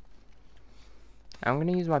up. I'm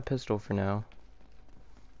gonna use my pistol for now.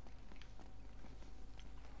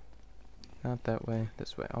 Not that way,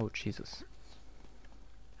 this way. Oh, Jesus.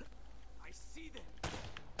 I see them.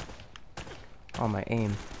 Oh, my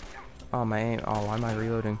aim. Oh, my aim. Oh, why am I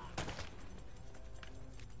reloading?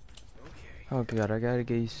 Okay. Oh, God, I gotta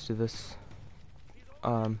get used to this,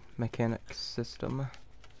 mechanic system.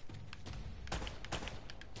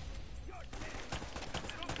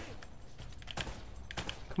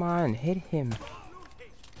 Come on, hit him.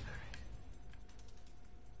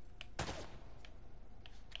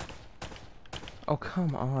 Oh,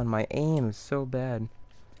 come on, my aim is so bad.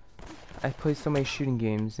 I play so many shooting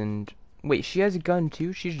games and... Wait, she has a gun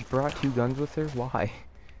too? She just brought two guns with her? Why?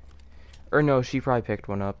 Or no, she probably picked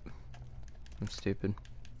one up. I'm stupid.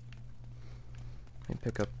 Let me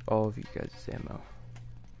pick up all of you guys' ammo.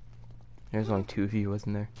 There's only two of you,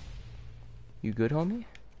 wasn't there? You good, homie?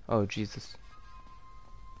 Oh, Jesus.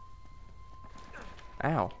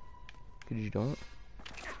 Ow. Could you don't?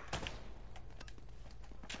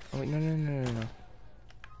 Oh, wait, no.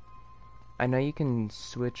 I know you can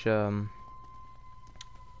switch, Oh,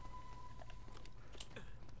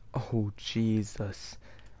 Jesus.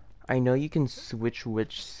 I know you can switch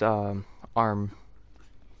which, arm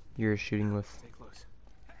you're shooting with. Stay close.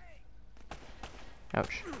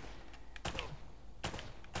 Ouch.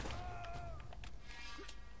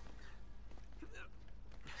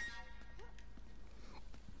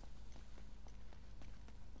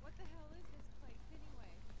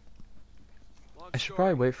 long I should story.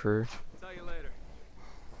 probably wait for her. Tell you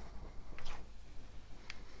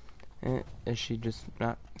later. Is she just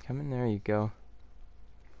not coming? There you go.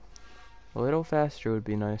 A little faster would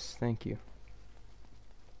be nice. Thank you.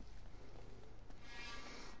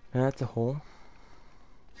 And that's a hole.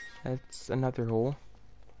 That's another hole.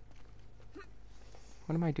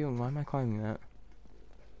 What am I doing? Why am I climbing that?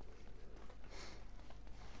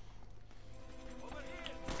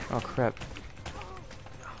 Oh crap.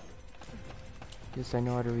 Yes, I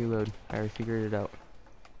know how to reload. I already figured it out.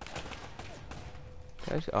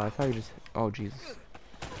 Oh, I thought you just... Oh, Jesus.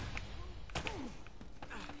 I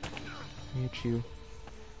hit you.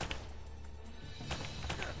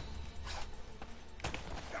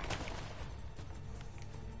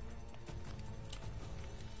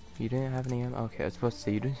 You didn't have any ammo? Okay, I was supposed to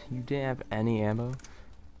say you didn't have any ammo?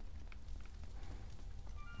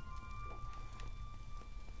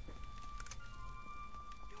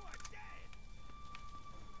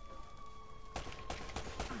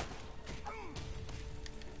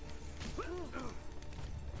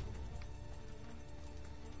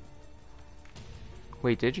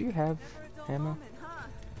 Wait, did you have ammo?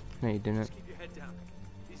 No, you didn't. Just keep your head down.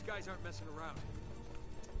 These guys aren't messing around.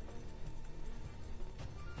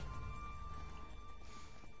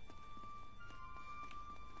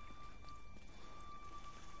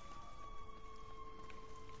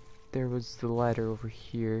 There was the ladder over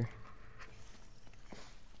here.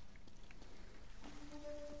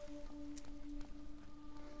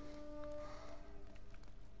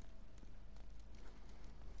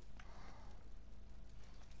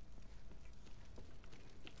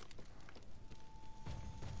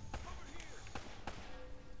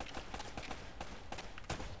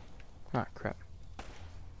 Ah, crap.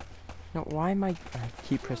 No, why am I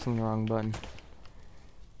keep pressing the wrong button?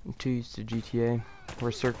 I'm too used to GTA,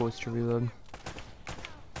 where circle is to reload.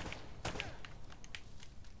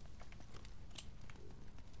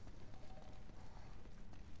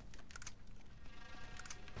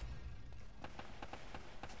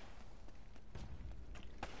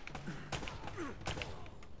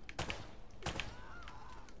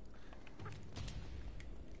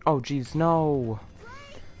 Oh, jeez, no!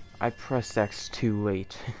 I pressed X too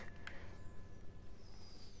late.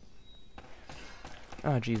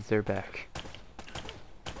 Oh, jeez, they're back.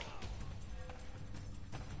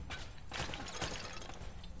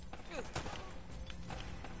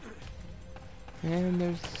 And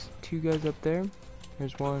there's two guys up there.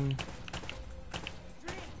 There's one.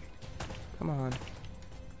 Come on.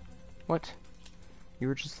 What? You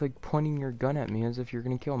were just like pointing your gun at me as if you're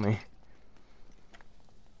gonna kill me.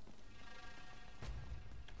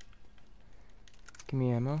 Give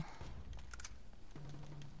me ammo.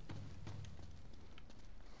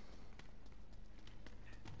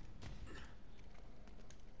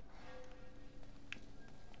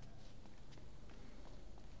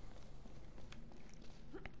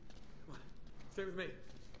 Stay with me.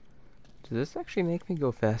 Does this actually make me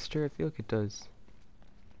go faster? I feel like it does.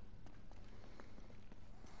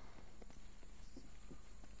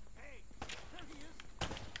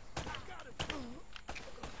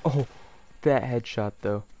 Oh, that headshot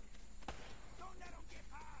though.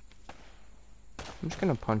 I'm just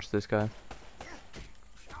gonna punch this guy.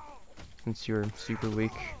 Since you're super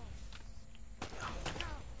weak.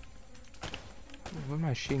 What am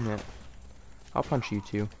I shooting at? I'll punch you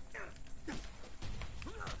too.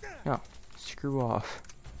 No, screw off.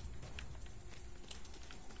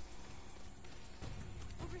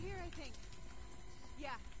 Over here, I think. Yeah,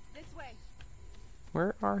 this way.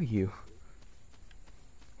 Where are you?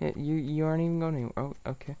 You aren't even going anywhere. Oh,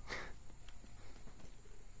 okay.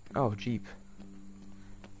 Oh, Jeep.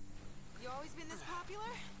 You always been this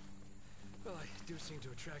popular? Well, I do seem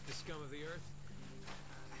to attract the scum of the earth.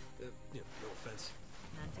 No offense.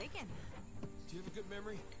 None taken. Do you have a good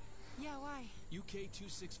memory? Yeah, why? UK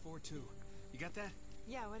 2642. You got that?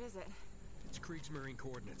 Yeah, what is it? It's Kriegsmarine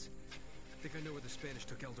coordinates. I think I know where the Spanish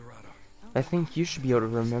took El Dorado. I think you should be able to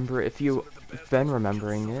remember if you've been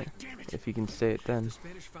remembering it. If you can say it then. The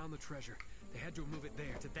Spanish found the treasure. They had to move it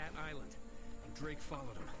there, to that island. And Drake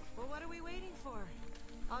followed them. Well, what are we waiting for?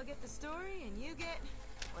 I'll get the story, and you get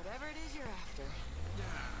whatever it is you're after.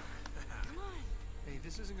 Come on. Hey,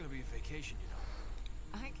 this isn't gonna be a vacation, you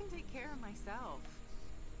know. I can take care of myself.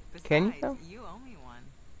 Besides, Can you though? you owe me one.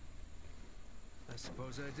 I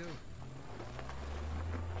suppose I do.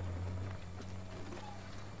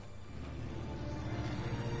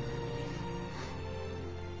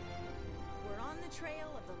 We're on the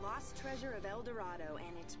trail of the lost treasure of El Dorado,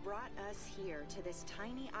 and it's brought us here to this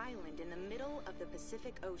tiny island in the middle of the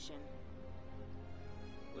Pacific Ocean.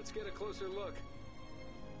 Let's get a closer look.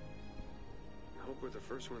 I hope we're the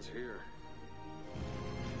first ones here.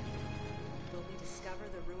 Will we discover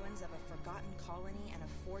the ruins of a forgotten colony and a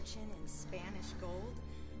fortune in Spanish gold?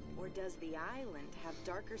 Or does the island have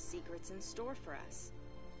darker secrets in store for us?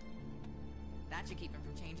 That should keep him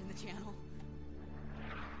from changing the channel.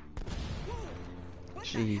 What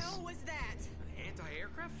Jeez. the hell was that?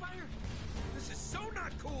 Anti-aircraft fire? This is so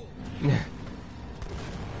not cool!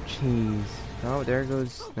 Jeez. Oh, there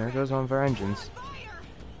goes one of our engines.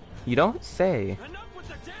 You don't say. Enough with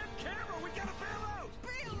the damn camera! We gotta bail out!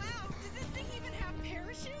 Bail out? Does this thing even have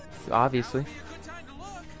parachutes? Obviously. Be a good time to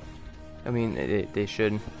look. I mean, they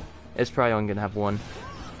should. It's probably only gonna have one.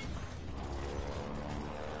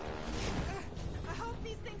 I hope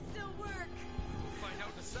these things still work. We'll find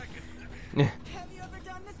out in a second. Have you ever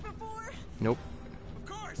done this before? Nope. Of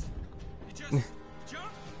course! You just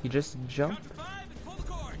jump, You just jump. count to 5, and pull the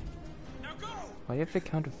cord. Now go! Why do you have to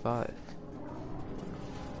count to 5?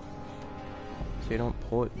 So you don't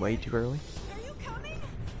pull it way too early? Are you coming?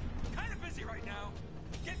 Kinda busy right now.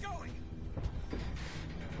 Get going!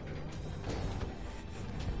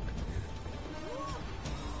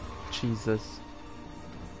 Jesus.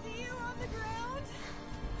 See you on the ground?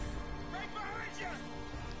 Right behind you!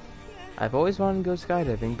 I've always wanted to go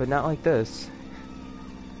skydiving, but not like this.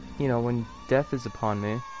 You know, when death is upon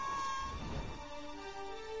me.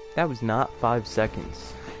 That was not 5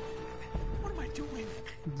 seconds. What am I doing?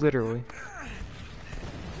 Literally.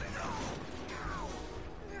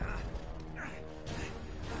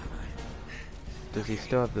 Does he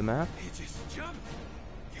still have the map? You just jump,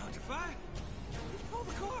 count to 5, and pull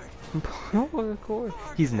the cord. Oh, of course.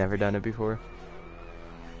 He's never done it before.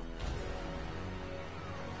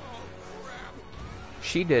 Oh, crap.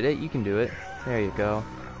 She did it, you can do it. There you go.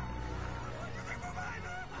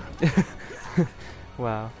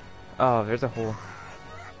 Wow. Oh, there's a hole.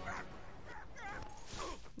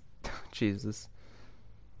 Jesus.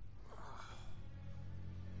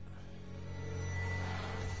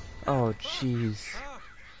 Oh, jeez.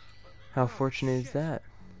 How fortunate is that?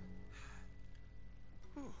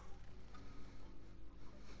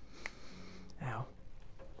 Ow.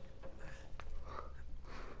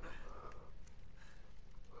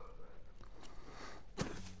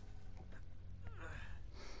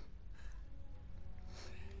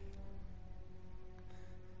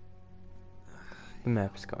 The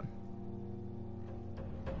map's gone.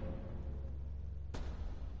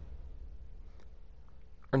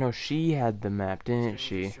 Or no, she had the map, didn't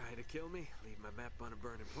she? Try to kill me, leave my map on a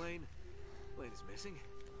burning plane. Plane is missing.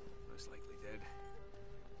 Most likely dead.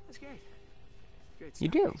 That's great. Great You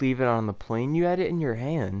stuff. didn't leave it on the plane, you had it in your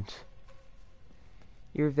hand.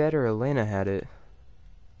 Your vet or Elena had it.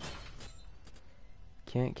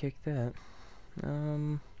 Can't kick that.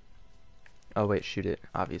 Oh wait, shoot it,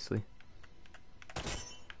 obviously.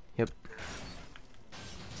 Yep.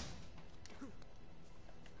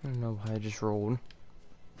 I don't know why I just rolled.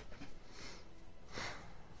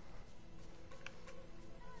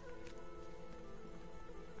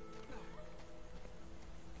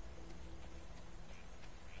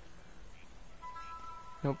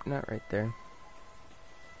 Nope, not right there.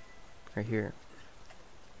 Right here.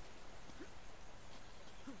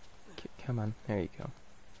 Come on, there you go.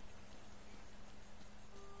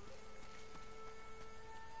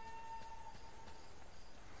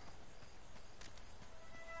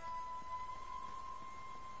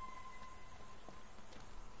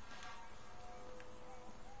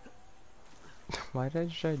 Why did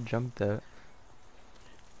I try to jump that?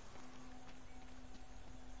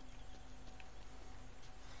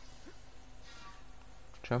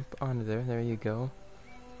 Jump onto there, there you go.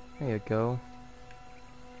 There you go.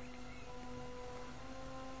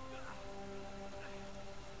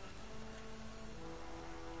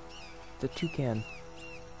 The toucan.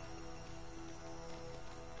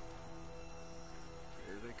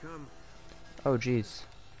 Here they come. Oh jeez.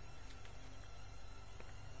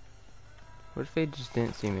 What if they just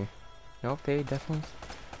didn't see me? Nope, they definitely...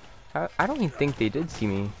 I don't even think they did see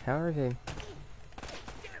me. How are they...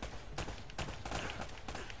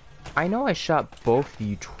 I know I shot both of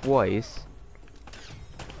you twice.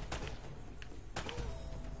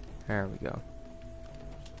 There we go.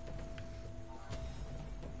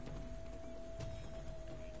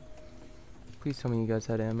 Please tell me you guys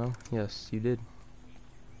had ammo. Yes, you did.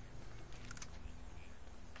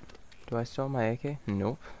 Do I still have my AK?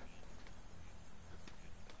 Nope.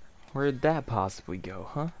 Where'd that possibly go,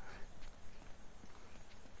 huh?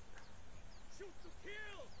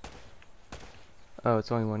 Oh,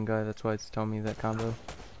 it's only one guy, that's why it's telling me that combo.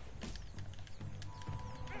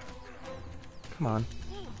 Come on.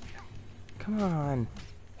 Come on.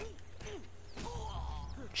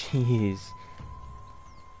 Jeez.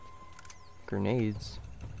 Grenades.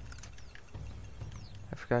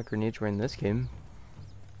 I forgot grenades were in this game.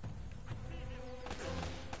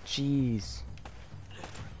 Jeez.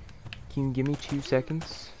 Can you give me 2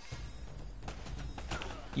 seconds?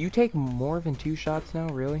 You take more than 2 shots now,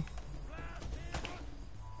 really?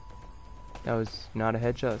 That was not a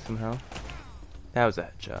headshot somehow. That was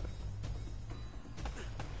a headshot.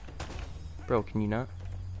 Bro, can you not?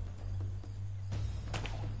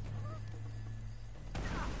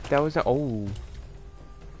 That was a— oh.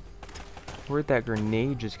 Where'd that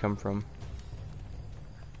grenade just come from?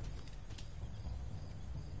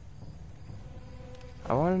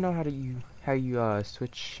 I want to know how you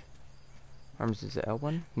switch arms. Is it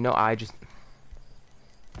L1? No, I just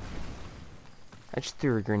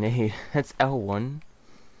threw a grenade. That's L1.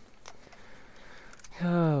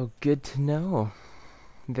 Oh, good to know.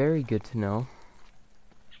 Very good to know.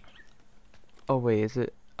 Oh wait, is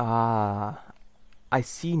it? Ah, I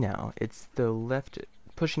see now. It's the left,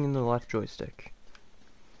 pushing in the left joystick.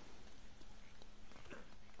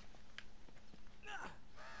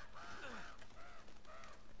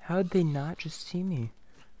 How'd they not just see me?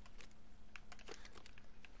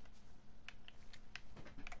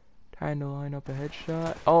 Trying to line up a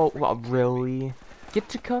headshot. Oh, well, really? Get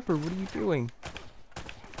to cover. What are you doing?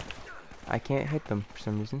 I can't hit them for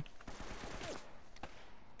some reason.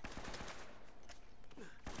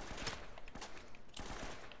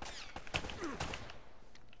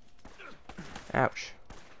 Ouch.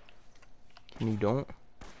 Can you don't?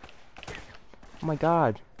 Oh my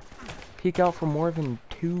god. Peek out for more than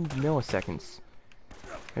 2 milliseconds.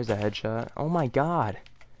 There's a headshot. Oh my god.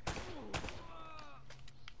 Is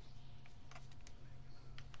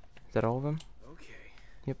that all of them? Okay.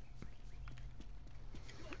 Yep.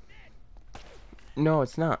 No,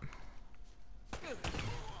 it's not.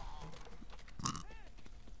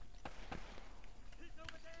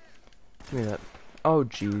 Give me that. Oh,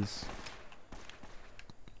 jeez.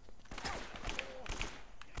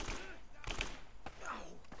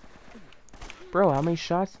 Bro, how many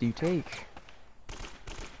shots do you take?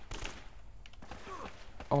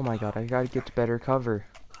 Oh my god, I gotta get to better cover.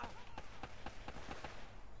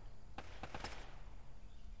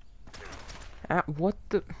 Ah, what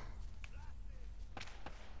the?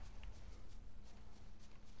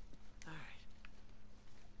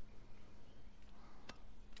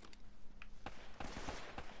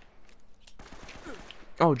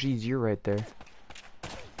 Oh, geez, you're right there.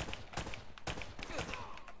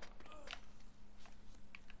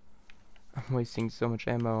 I'm wasting so much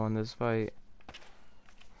ammo on this fight.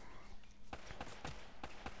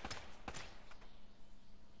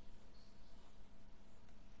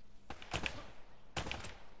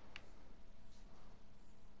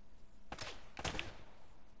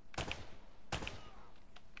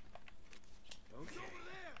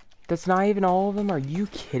 That's not even all of them? Are you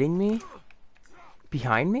kidding me?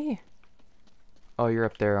 Behind me? Oh, you're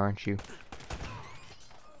up there, aren't you?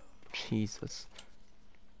 Jesus.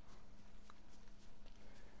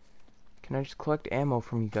 Can I just collect ammo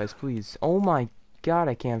from you guys, please? Oh my god,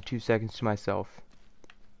 I can't have 2 seconds to myself.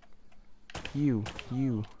 You.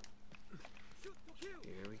 Here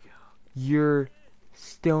we go. You're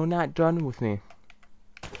still not done with me.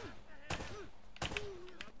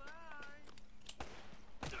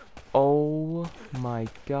 Oh my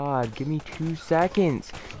god, give me 2 seconds.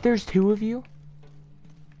 There's 2 of you?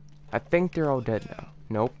 I think they're all dead now.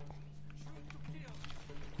 Nope.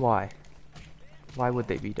 Why? Why would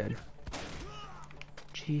they be dead?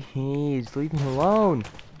 Jeez, leave me alone.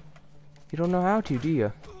 You don't know how to, do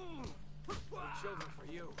you?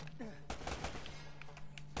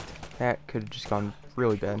 That could have just gone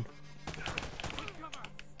really bad.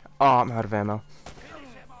 Oh, I'm out of ammo.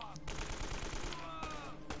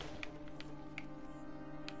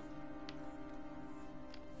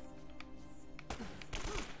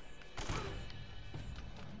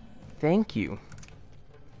 Thank you.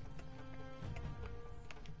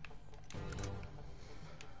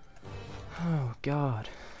 Oh, God.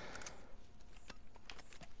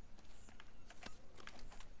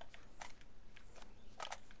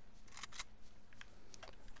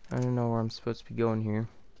 I don't know where I'm supposed to be going here.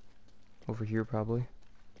 Over here, probably.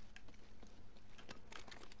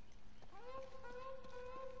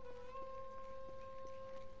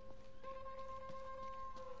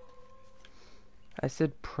 I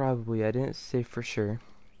said probably, I didn't say for sure.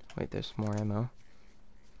 Wait, there's more ammo.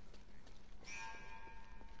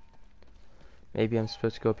 Maybe I'm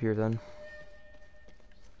supposed to go up here then.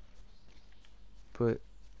 But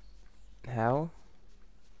how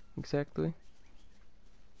exactly?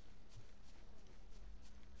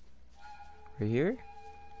 Right here?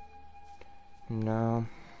 No.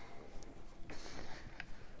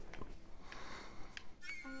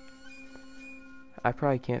 I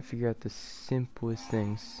probably can't figure out the simplest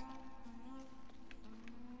things.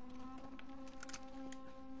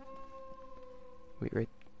 Wait,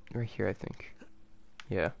 right here, I think.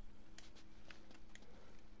 Yeah.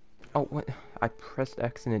 Oh, what? I pressed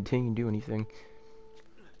X and it didn't even do anything.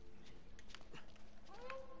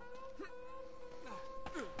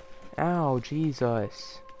 Ow,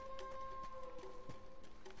 Jesus.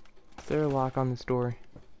 Is there a lock on this door?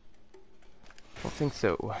 I don't think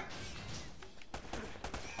so.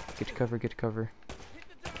 Get to cover, get to cover.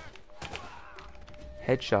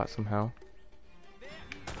 Headshot somehow.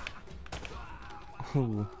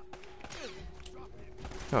 Ooh.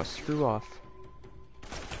 No, screw off.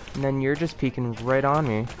 And then you're just peeking right on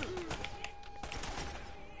me.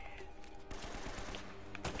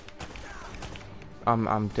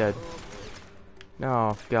 I'm dead.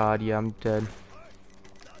 Oh god, yeah, I'm dead.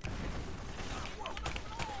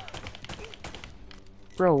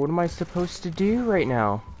 Bro, what am I supposed to do right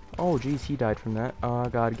now? Oh jeez, he died from that. Oh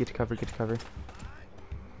god, get to cover, get to cover.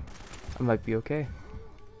 I might be okay.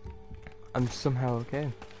 I'm somehow okay.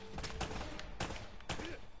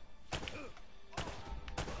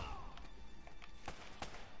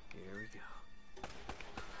 Here we go.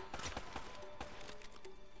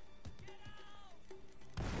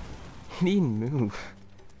 He didn't move.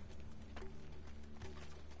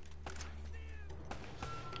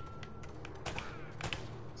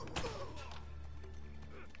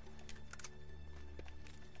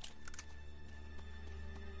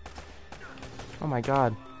 Oh my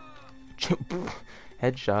god.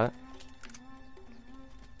 Headshot.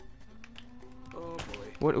 Oh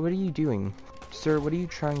boy. What are you doing? Sir, what are you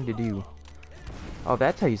trying to do? Oh,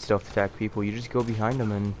 that's how you stealth attack people. You just go behind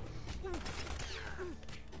them and...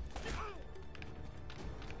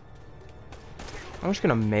 I'm just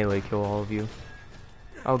gonna melee kill all of you.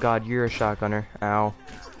 Oh god, you're a shotgunner. Ow.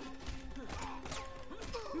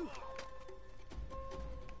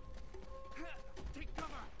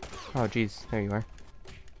 Oh jeez, there you are.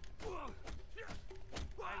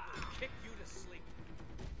 Kick you to sleep.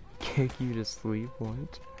 Kick you to sleep,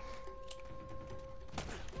 what?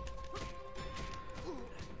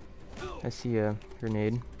 I see a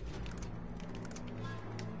grenade.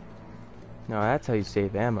 No, that's how you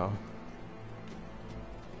save ammo.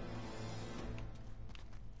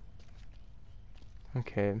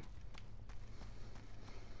 Okay.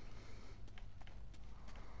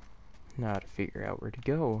 Now to figure out where to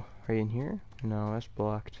go. Right in here? No, that's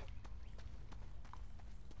blocked.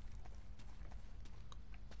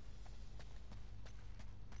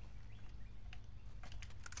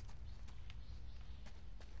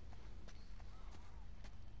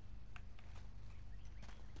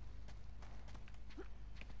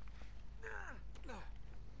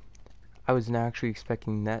 I was not actually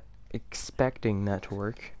expecting that to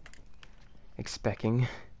work.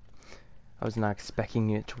 I was not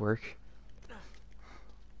expecting it to work.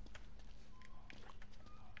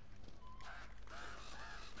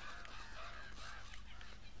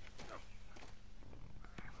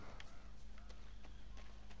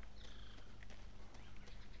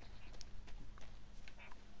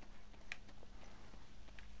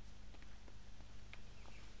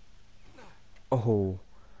 Oh,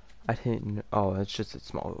 I didn't. Oh, that's just a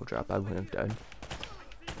small little drop. I wouldn't have died.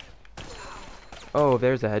 Oh,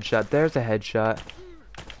 there's a headshot. There's a headshot.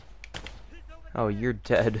 Oh, you're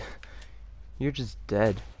dead. You're just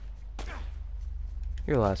dead.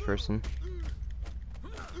 You're the last person.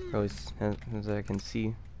 Oh, as I can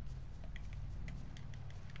see.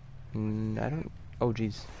 I don't... Oh,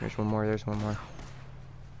 jeez. There's one more. There's one more.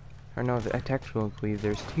 Or no, technically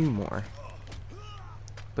there's two more.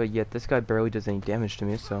 But yet, this guy barely does any damage to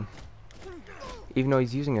me, so... Even though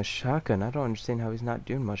he's using a shotgun, I don't understand how he's not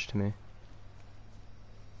doing much to me.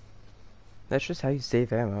 That's just how you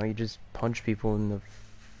save ammo. You just punch people in the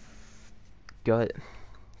gut.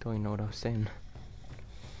 Don't even know what I was saying.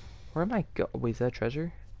 Where am I go? Wait, is that a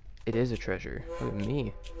treasure? It is a treasure. Look at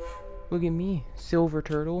me. Look at me. Silver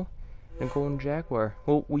turtle and a golden jaguar.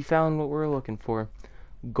 Well, we found what we're looking for.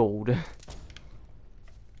 Gold.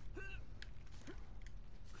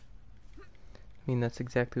 I mean, that's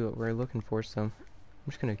exactly what we're looking for, so I'm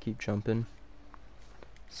just gonna keep jumping.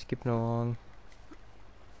 Skipping along.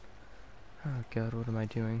 Oh god, what am I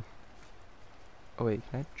doing? Oh wait,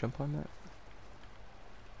 can I jump on that?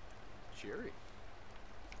 Cherry.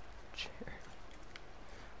 Chair.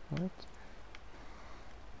 What?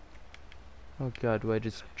 Oh god, do I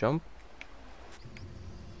just jump?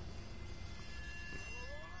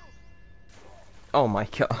 Oh my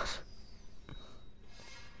god.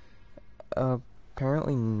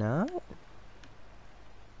 Apparently not?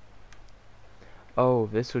 Oh,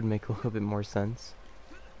 this would make a little bit more sense.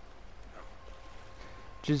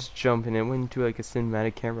 just jump, and it went into like a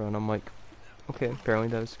cinematic camera, and I'm like, okay, apparently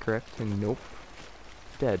that was correct, and nope,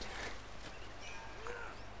 dead.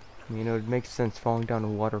 You know, it makes sense, falling down a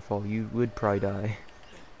waterfall, you would probably die.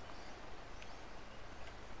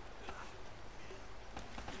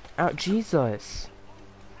 Ow, Jesus!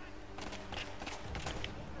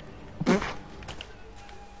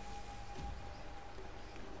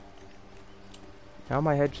 Now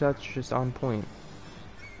my headshot's just on point.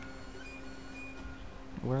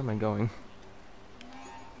 Where am I going?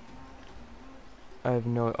 I have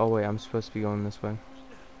no... Oh wait, I'm supposed to be going this way.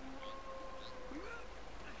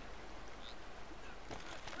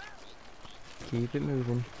 Keep it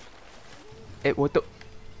moving. What the...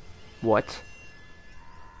 What?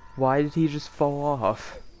 Why did he just fall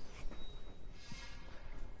off?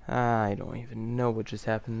 I don't even know what just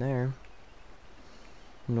happened there.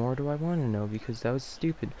 Nor do I want to know, because that was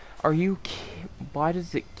stupid. Are you... Why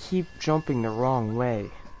does it keep jumping the wrong way?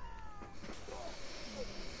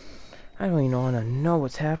 I don't even want to know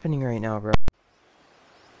what's happening right now, bro.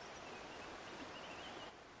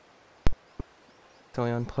 So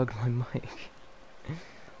I unplugged my mic.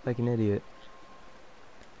 Like an idiot.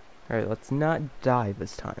 Alright, let's not die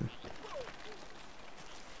this time.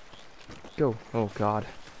 Go. Oh god.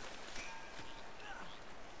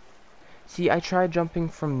 See, I tried jumping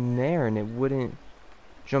from there and it wouldn't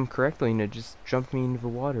jump correctly, and it just jumped me into the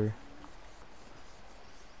water.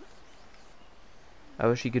 I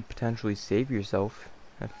wish you could potentially save yourself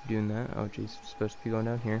after doing that. Oh jeez, supposed to be going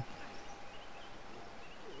down here.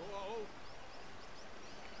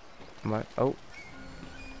 Am I? Oh.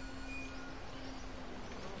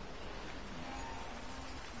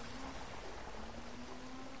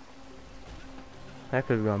 That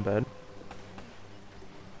could have gone bad.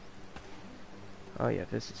 Oh yeah,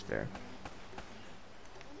 this is fair.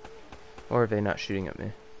 Or are they not shooting at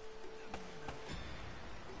me?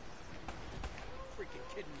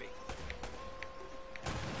 Freaking kidding me.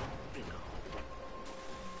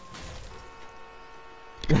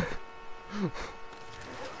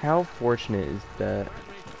 How fortunate is that?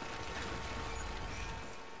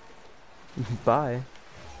 Bye.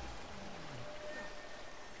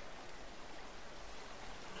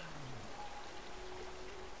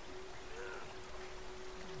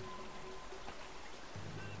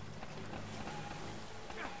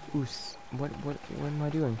 Ooh, what am I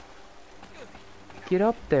doing? Get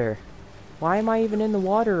up there. Why am I even in the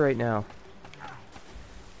water right now?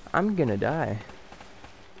 I'm gonna die.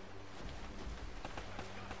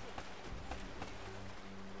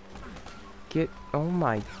 Oh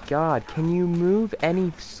my god, can you move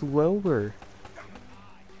any slower?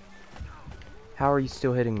 How are you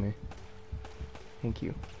still hitting me? Thank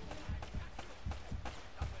you.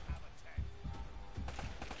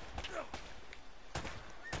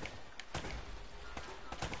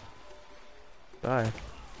 Bye.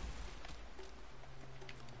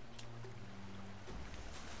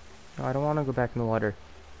 No, I don't want to go back in the water.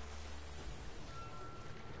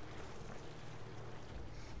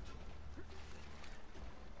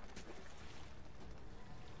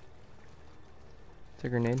 It's a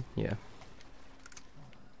grenade? Yeah.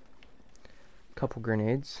 Couple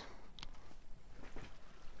grenades.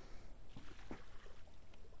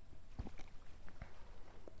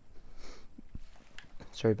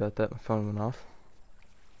 Sorry about that, my phone went off.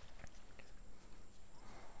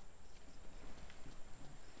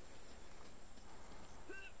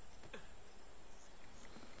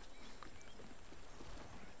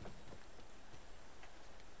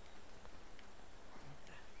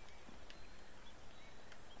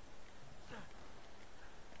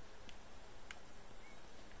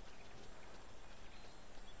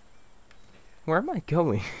 Where am I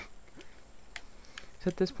going?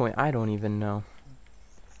 At this point, I don't even know.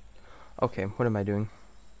 Okay, what am I doing?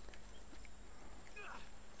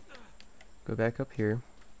 Go back up here.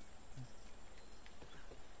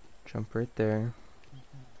 Jump right there.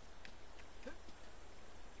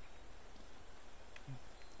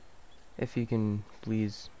 If you can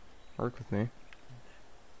please work with me.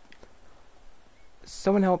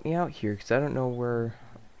 Someone help me out here, because I don't know where...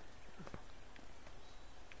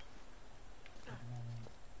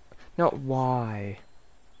 No, why?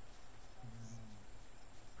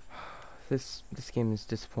 This game is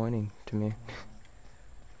disappointing to me.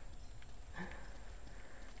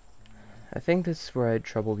 I think this is where I had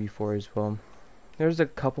trouble before as well. There's a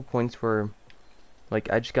couple points where,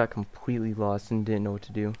 like, I just got completely lost and didn't know what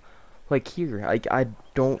to do. Like here, I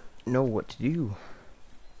don't know what to do.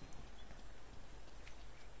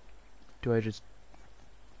 Do I just...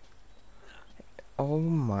 Oh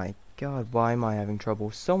my god, why am I having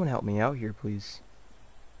trouble? Someone help me out here, please.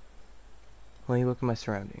 Let me look at my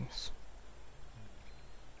surroundings.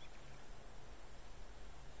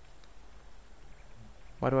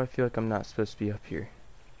 Why do I feel like I'm not supposed to be up here?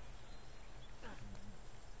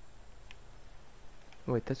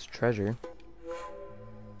 Wait, that's treasure.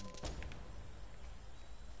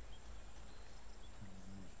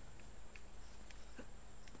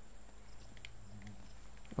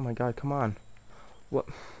 Oh my god, come on. What?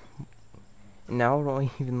 Now it won't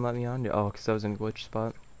even let me on. Oh, because I was in a glitch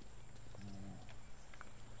spot.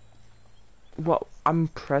 Well, I'm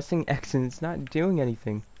pressing X and it's not doing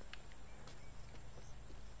anything.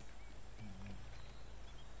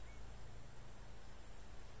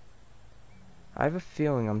 I have a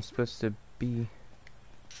feeling I'm supposed to be...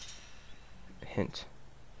 Hint.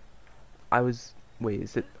 Wait,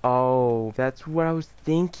 is it... Oh, that's what I was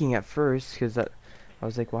thinking at first, because I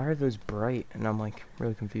was like, why are those bright? And I'm like,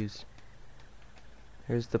 really confused.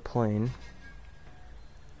 Here's the plane.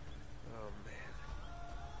 Oh, man.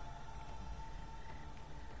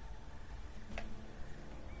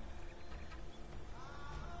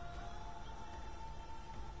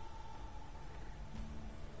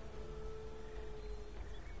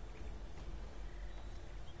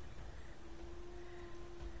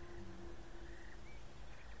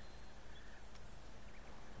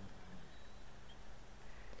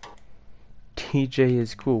 TJ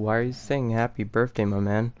is cool. Why are you saying happy birthday, my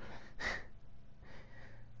man?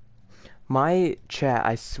 My chat,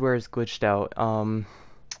 I swear, is glitched out. On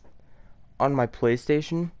my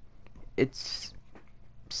PlayStation, it's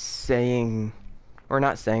saying, or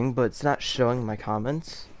not saying, but it's not showing my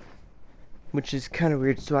comments, which is kind of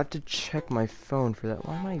weird. So I have to check my phone for that.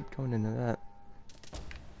 Why am I going into that?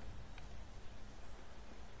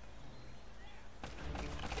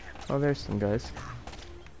 Oh, there's some guys.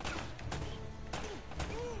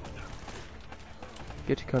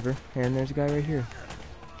 Get to cover, and there's a guy right here.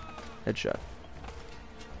 Headshot.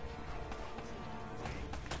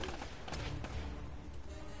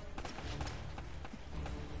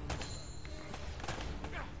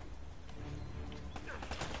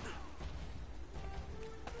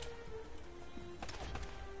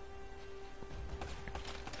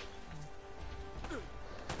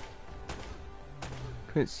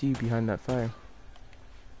 Couldn't see you behind that fire.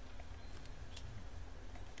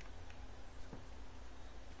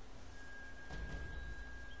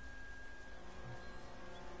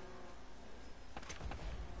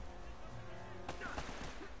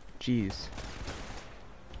 Jeez.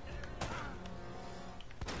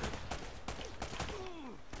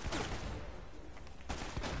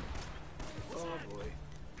 Oh, boy.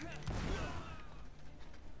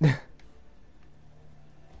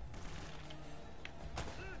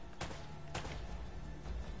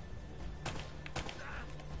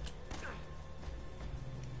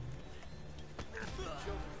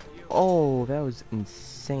 Oh, that was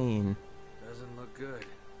insane. Doesn't look good.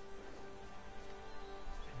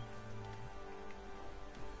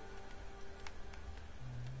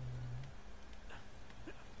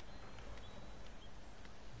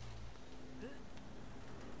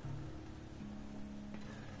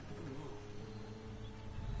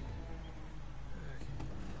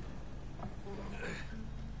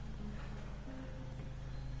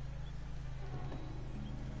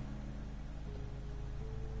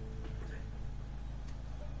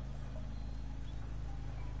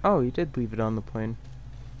 Oh, he did leave it on the plane.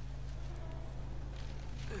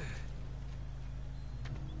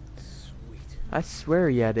 Sweet. I swear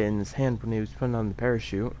he had it in his hand when he was putting on the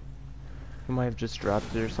parachute. He might have just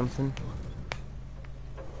dropped it or something. Oh,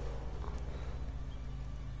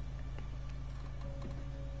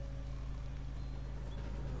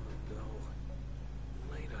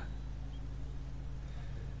 no. Lena.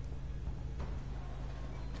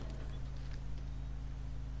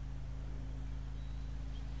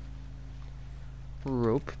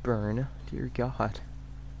 Rope burn. Dear God.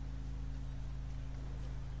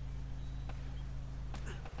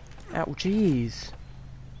 Ow, jeez.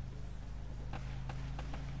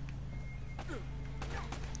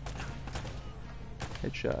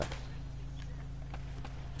 Headshot.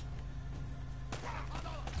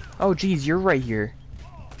 Oh, jeez, you're right here.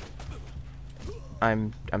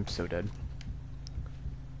 I'm so dead.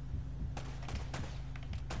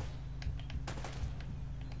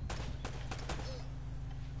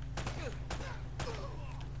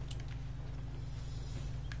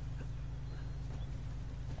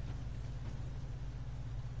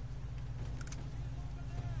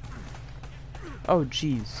 Oh,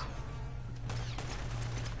 jeez.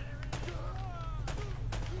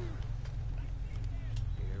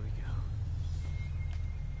 Here we go.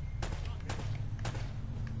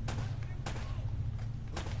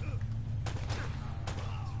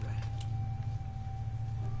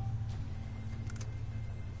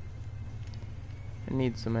 I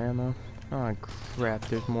need some ammo. Oh crap,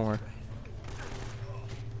 there's more.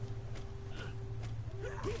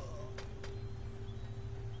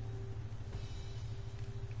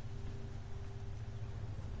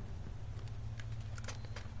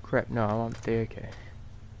 Crap, no, I want the AK.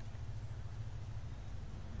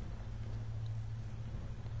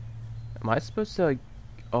 Am I supposed to, like...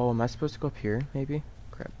 Oh, am I supposed to go up here, maybe?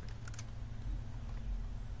 Crap.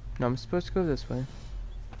 No, I'm supposed to go this way.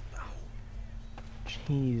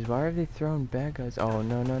 Jeez, why are they throwing bad guys? Oh,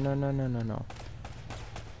 no, no, no, no, no, no, no.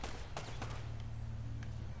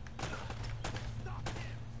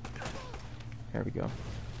 There we go.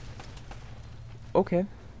 Okay.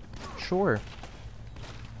 Sure.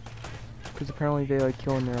 Because apparently they like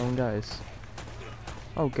killing their own guys.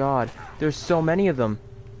 Oh god, there's so many of them.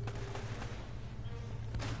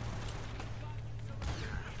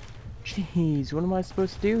 Jeez, what am I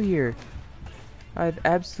supposed to do here? I have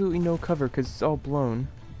absolutely no cover because it's all blown.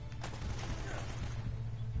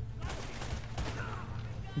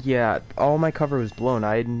 Yeah, all my cover was blown.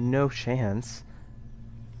 I had no chance.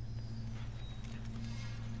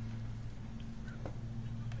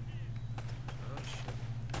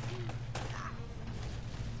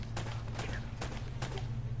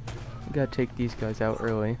 We gotta take these guys out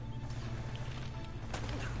early.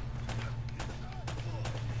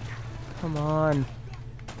 Come on.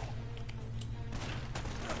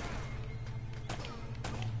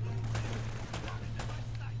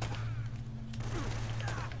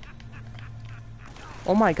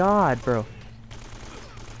 Oh my god, bro.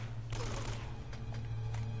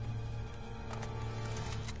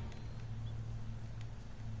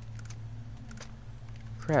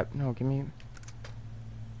 Crap, no, give me...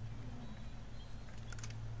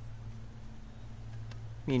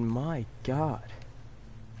 I mean, my god.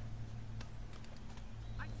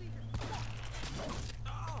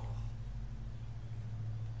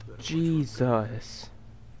 Jesus.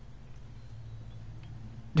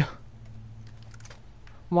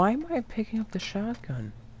 Why am I picking up the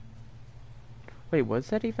shotgun? Wait,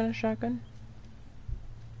 was that even a shotgun?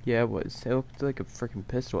 Yeah, it was. It looked like a freaking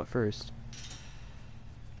pistol at first.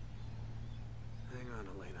 Hang on,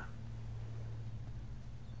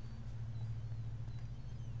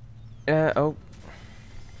 Elena. Oh.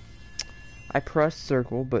 I pressed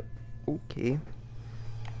circle, but okay.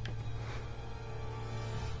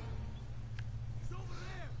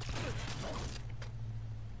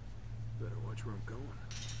 Better watch where I'm going.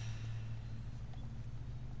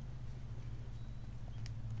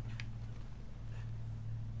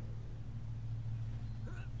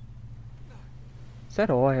 Is that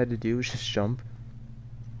all I had to do was just jump?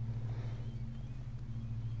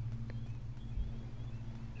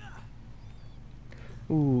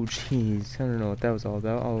 Ooh, jeez. I don't know what that was all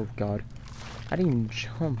about. Oh, God. I didn't even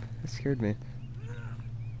jump. That scared me.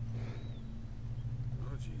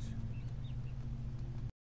 Oh, jeez.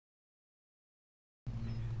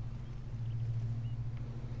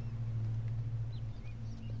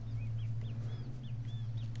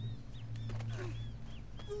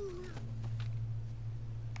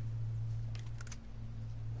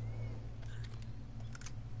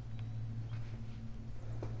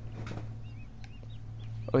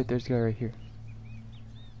 Oh, wait, there's a guy right here.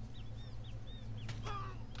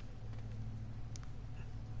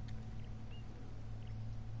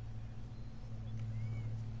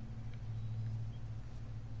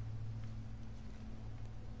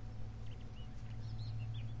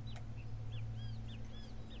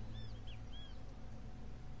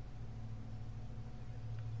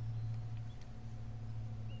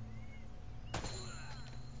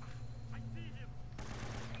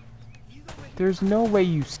 There's no way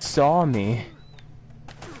you saw me.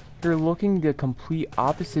 You're looking the complete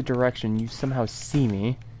opposite direction. You somehow see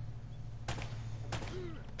me.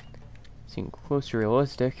 Seem close to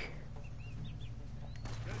realistic.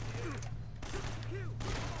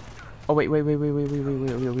 Oh wait.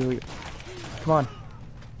 Come on.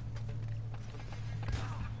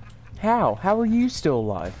 How? How are you still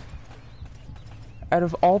alive? Out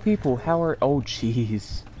of all people, how are... Oh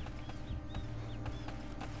jeez.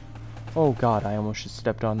 Oh god, I almost just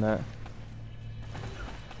stepped on that.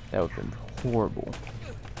 That would have been horrible.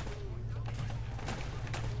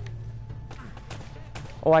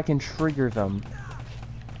 Oh, I can trigger them.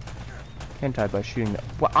 Can't I, by shooting them?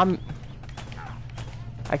 Well,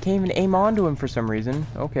 I can't even aim onto him for some reason.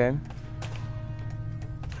 Okay.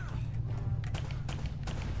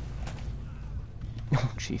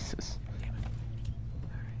 Oh, Jesus.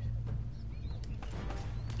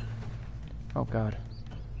 Oh, God.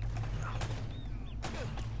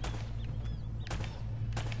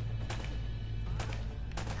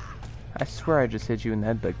 I swear I just hit you in the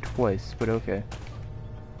head like twice, but okay.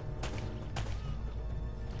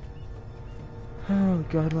 Oh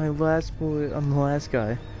god, my last bullet. I'm the last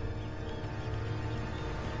guy.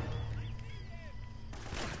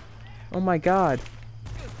 Oh my god.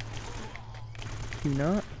 You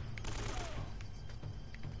not?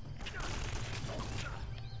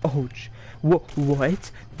 Oh,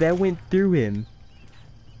 what? That went through him.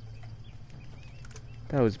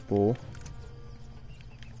 That was bull.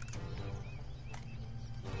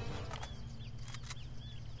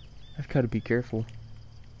 I've got to be careful.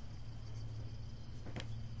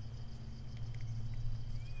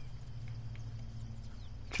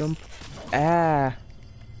 Jump. Ah!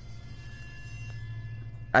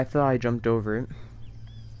 I thought I jumped over it.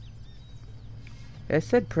 I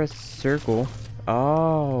said press circle.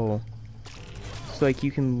 Oh. So like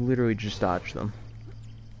you can literally just dodge them.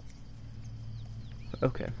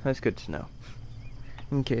 Okay, that's good to know.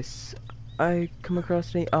 In case I come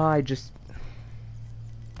across any... Oh,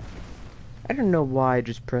 I don't know why I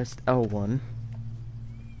just pressed L1.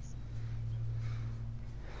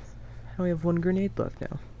 I only have one grenade left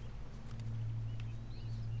now.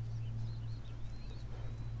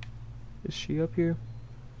 Is she up here?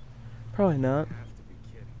 Probably not. You have to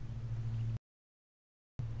be kidding.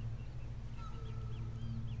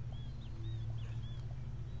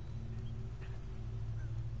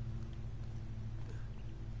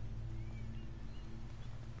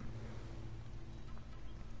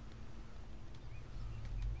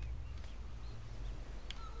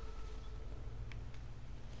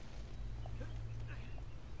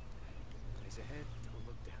 Eyes ahead, don't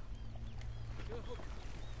look down.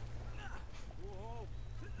 Whoa.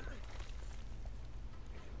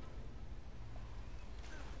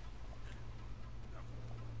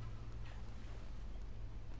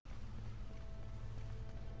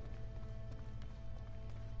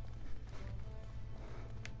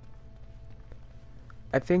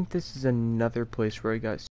 I think this is another place where I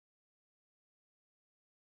got...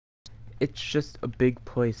 It's just a big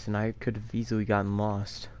place and I could have easily gotten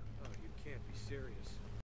lost. Oh, you can't be serious.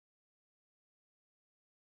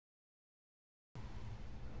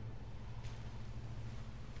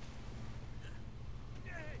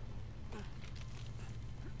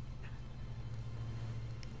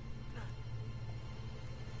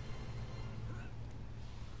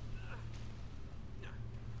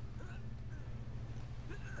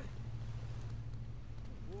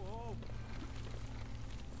 Whoa.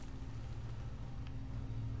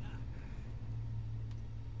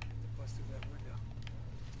 Bust through that window.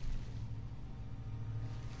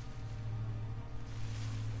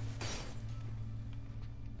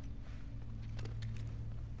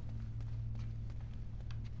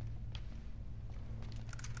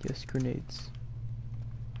 Yes, grenades.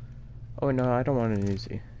 Oh no, I don't want an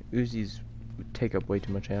Uzi. Uzis take up way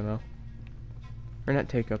too much ammo. Or not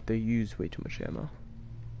take up, they use way too much ammo.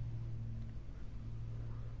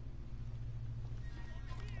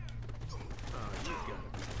 Oh, you gotta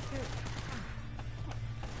be kidding.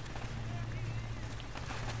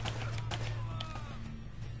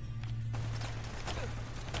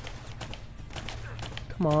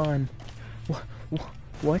 Come on.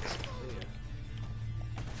 What?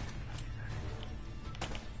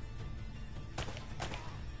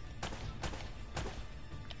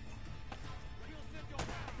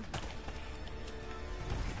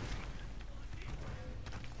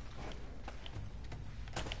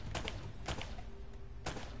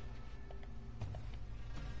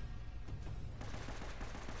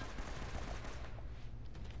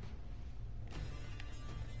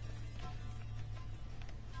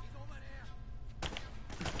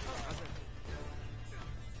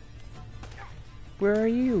 Where are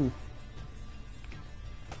you?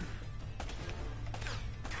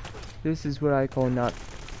 This is what I call not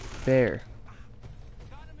fair.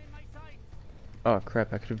 Oh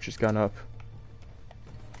crap, I could have just gone up.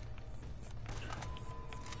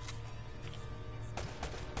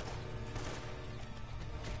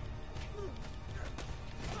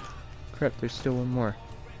 Crap, there's still one more.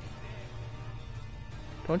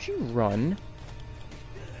 Don't you run?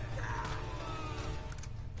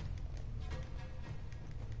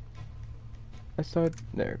 I saw it.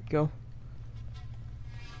 There we go.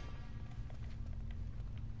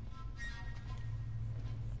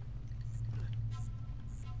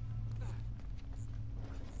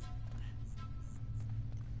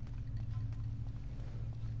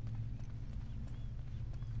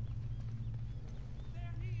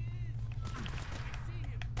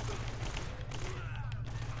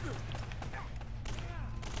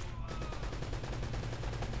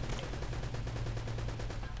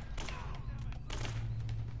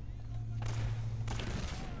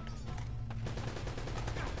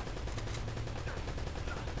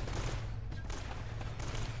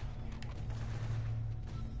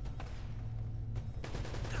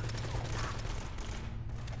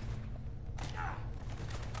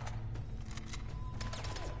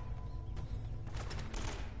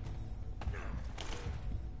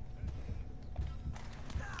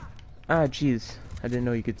 Ah, jeez. I didn't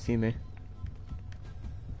know you could see me.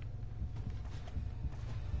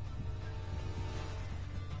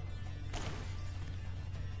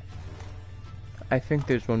 I think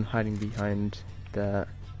there's one hiding behind that.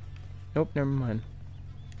 Nope, never mind.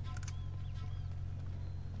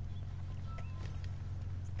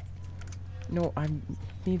 No, I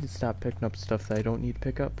need to stop picking up stuff that I don't need to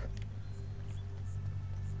pick up.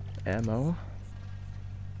 Ammo.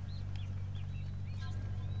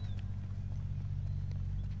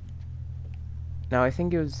 Now, I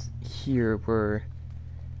think it was here where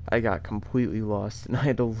I got completely lost and I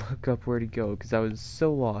had to look up where to go because I was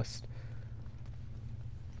so lost.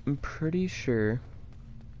 I'm pretty sure.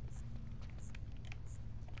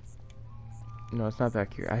 No, it's not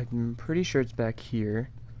back here. I'm pretty sure it's back here.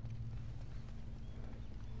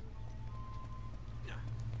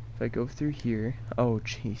 If I go through here. Oh,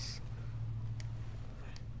 jeez.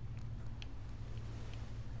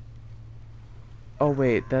 Oh,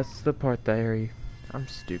 wait. That's the part that I'm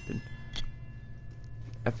stupid.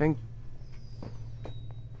 I think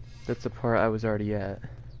that's the part I was already at.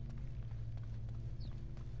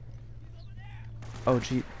 Oh,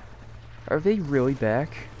 gee. Are they really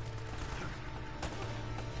back?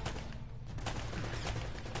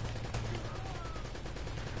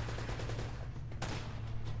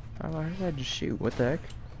 Oh, why did I just shoot? What the heck?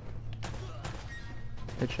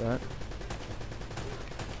 Headshot.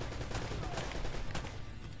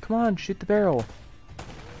 Come on, shoot the barrel.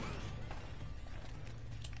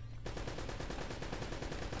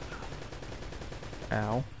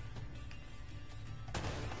 Ow.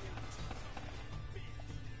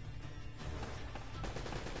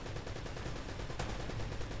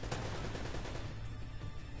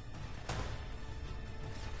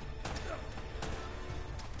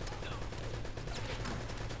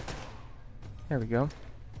 There we go.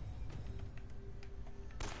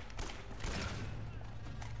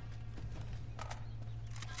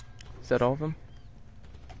 Is that all of them?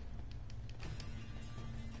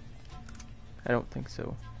 I don't think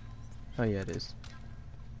so. Oh yeah, it is.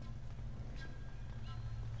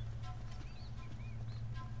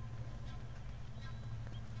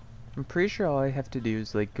 I'm pretty sure all I have to do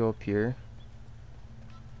is like go up here.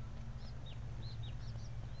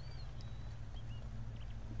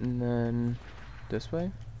 And then this way?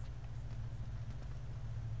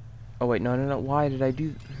 Oh wait, no, no, no, why did I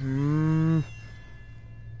do...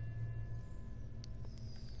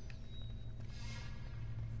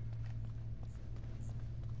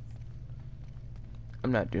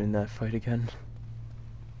 I'm not doing that fight again.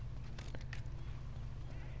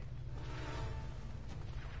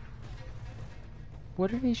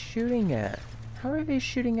 What are they shooting at? How are they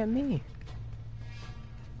shooting at me?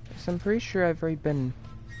 'Cause I'm pretty sure I've already been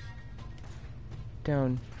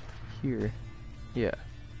down here. Yeah.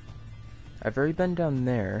 I've already been down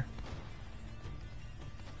there.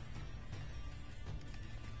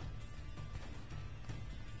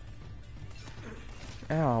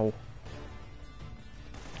 Ow.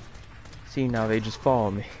 See, now they just follow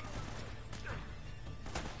me.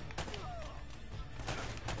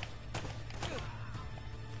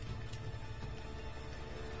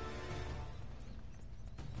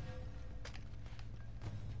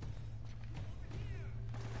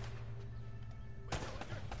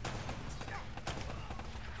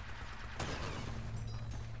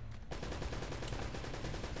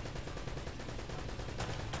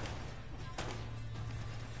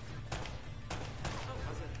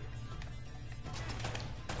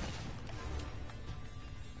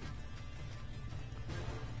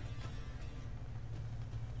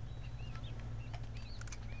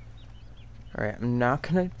 Alright, I'm not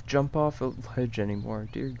gonna jump off a ledge anymore.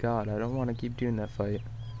 Dear God, I don't want to keep doing that fight.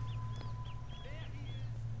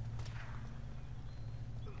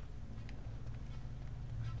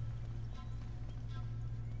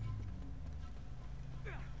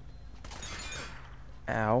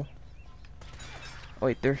 Ow. Oh,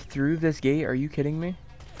 wait, they're through this gate? Are you kidding me?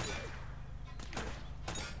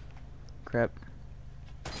 Crap.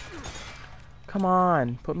 Come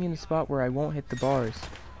on, put me in a spot where I won't hit the bars.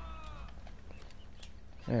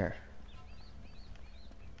 There.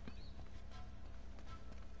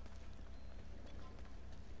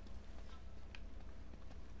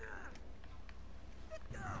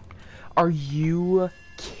 Are you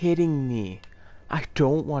kidding me? I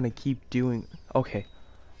don't want to keep doing... Okay,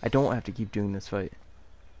 I don't have to keep doing this fight.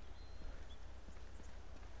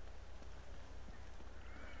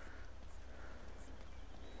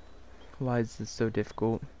 Why is this so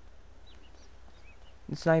difficult?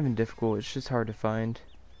 It's not even difficult, it's just hard to find.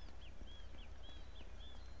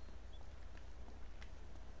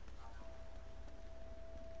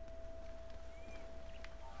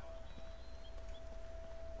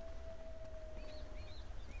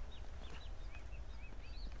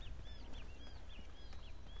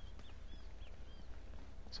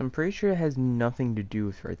 So I'm pretty sure it has nothing to do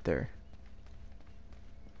with right there.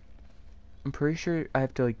 I'm pretty sure I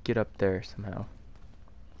have to like get up there somehow.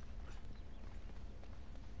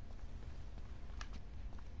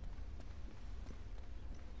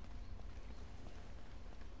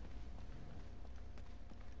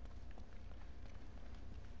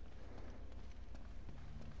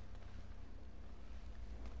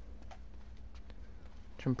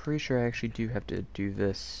 I'm pretty sure I actually do have to do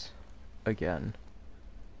this again.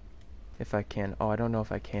 If I can. Oh, I don't know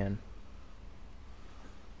if I can.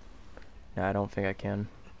 No, I don't think I can.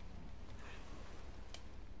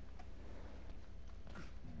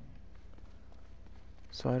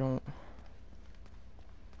 So I don't...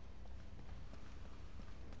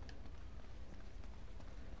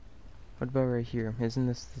 What about right here? Isn't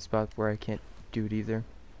this the spot where I can't do it either?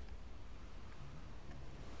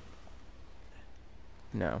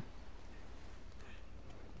 No.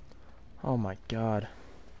 Oh my god.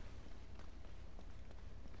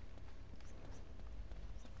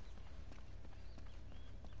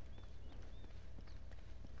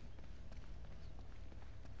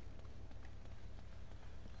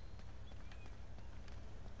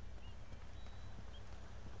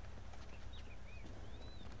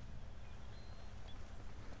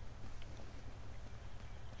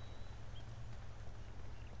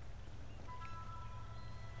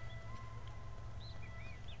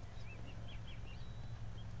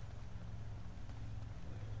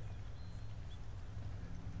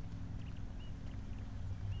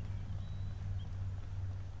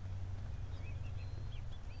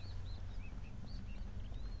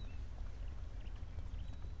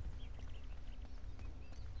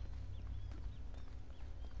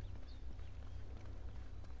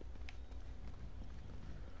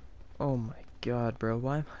 Oh my god, bro.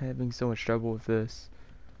 Why am I having so much trouble with this?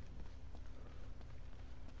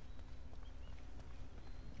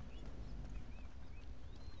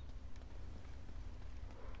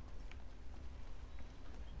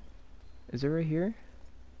 Is it right here?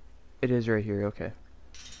 It is right here, okay.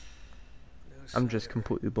 No I'm sign just of her.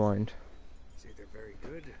 completely blind. It's either very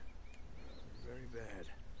good or very bad.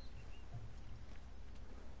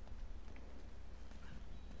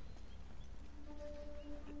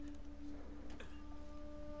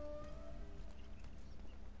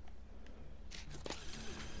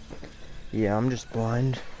 Yeah, I'm just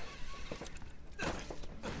blind.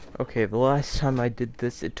 Okay, the last time I did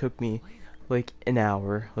this, it took me like an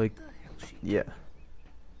hour. Like, yeah.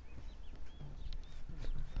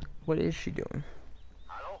 What is she doing?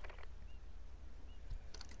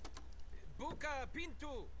 Buka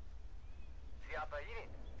Pintu!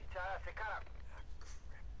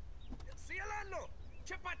 Sialano!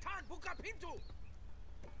 Chepatan Buka Pintu!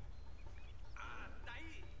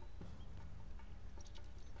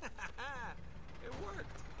 It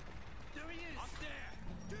worked! There he is! Up there!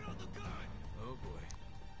 Get on the gun! Oh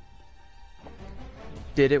boy.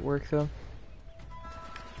 Did it work though?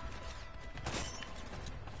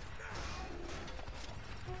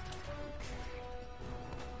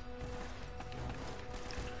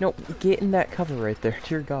 No, get in that cover right there,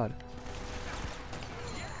 dear God.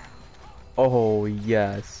 Oh,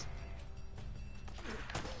 yes.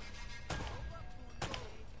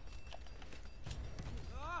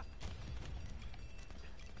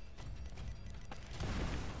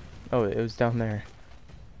 Oh, it was down there.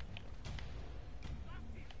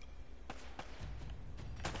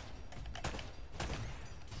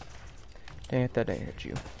 Dang it, that didn't hit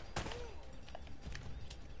you.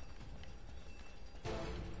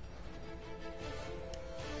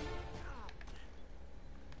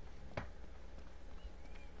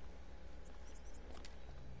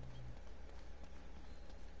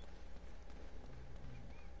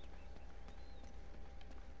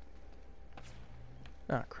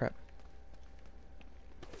 Ah, crap.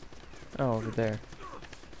 Oh, over there.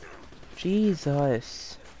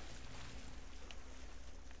 Jesus.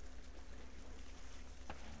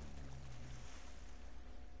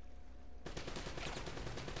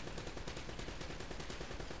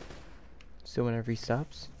 So whenever he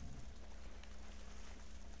stops.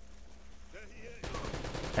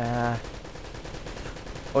 Ah.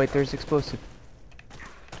 Oh wait, there's explosive.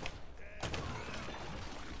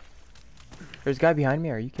 There's a guy behind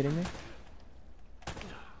me, are you kidding me?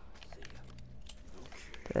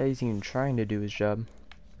 That he's even trying to do his job.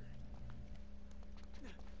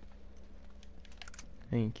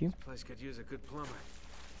 Thank you. This place could use a good plumber.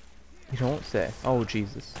 You don't say. Oh,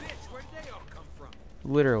 Jesus. Bitch, where did they all come from?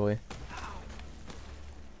 Literally.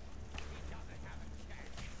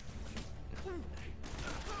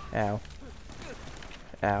 Ow.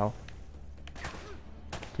 Ow.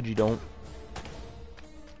 Did you don't?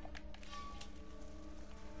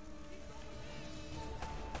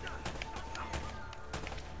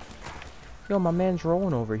 Yo, my man's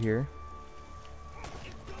rolling over here.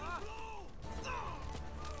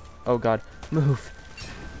 Oh god, move.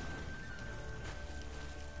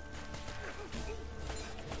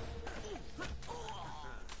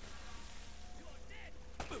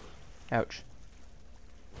 Ouch.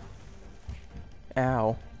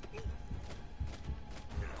 Ow.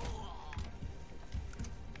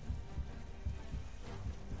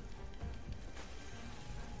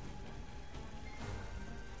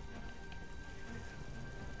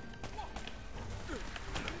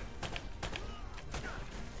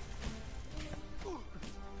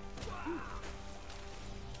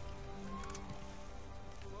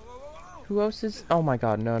 Who else is... Oh my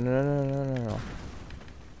god, no, no, no, no, no, no.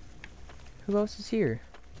 Who else is here?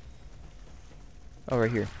 Oh, right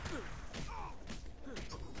here.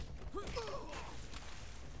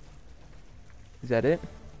 Is that it?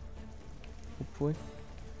 Hopefully.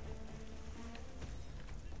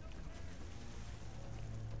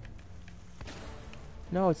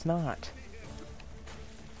 No, it's not.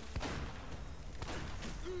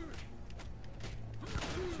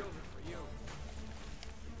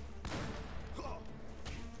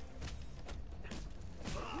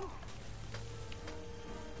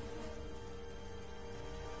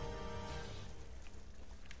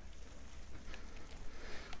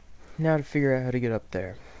 Now to figure out how to get up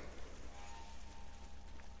there.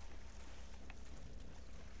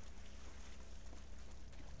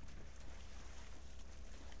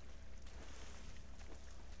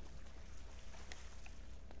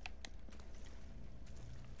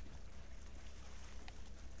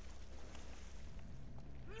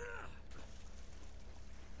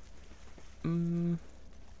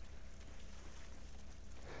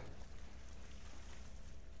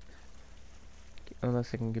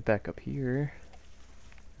 Unless I can get back up here.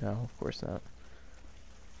 No, of course not.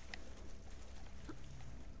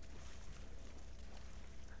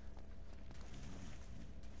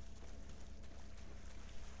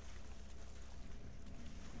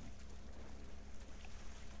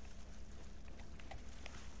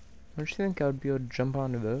 Don't you think I would be able to jump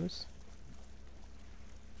onto those?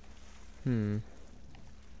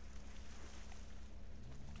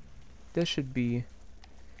 This should be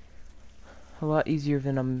a lot easier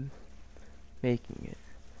than I'm making it.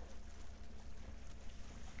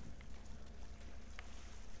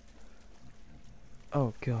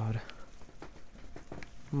 Oh god.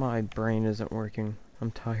 My brain isn't working.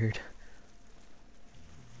 I'm tired.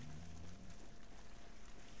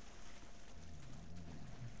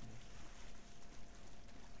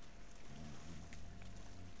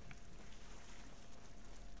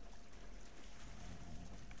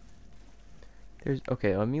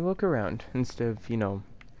 Okay, let me look around instead of, you know,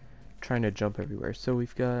 trying to jump everywhere. So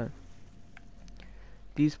we've got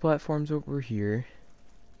these platforms over here,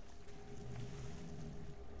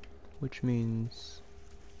 which means...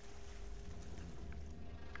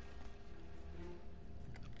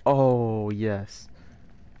 Oh, yes.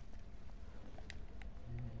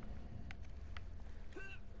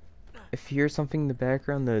 If you hear something in the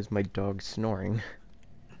background, that is my dog snoring.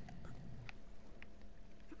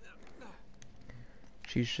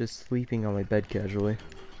 She's just sleeping on my bed casually.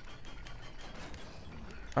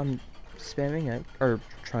 I'm spamming X, or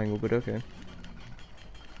triangle, but okay.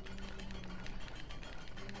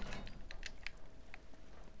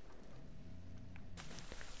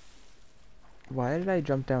 Why did I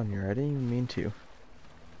jump down here? I didn't even mean to.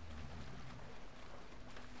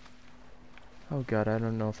 Oh god, I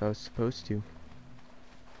don't know if I was supposed to.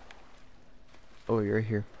 Oh, you're right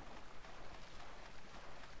here.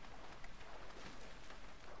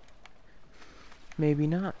 Maybe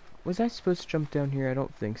not. Was I supposed to jump down here? I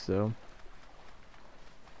don't think so.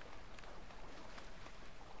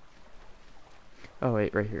 Oh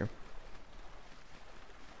wait, right here.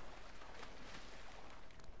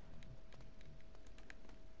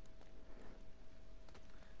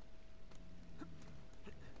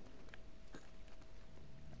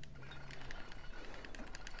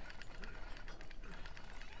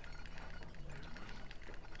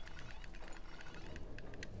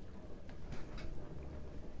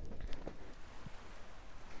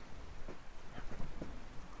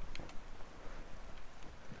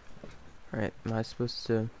 Alright, am I supposed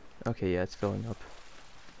to... Okay, yeah, it's filling up.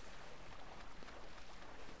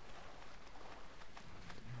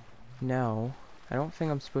 Now, I don't think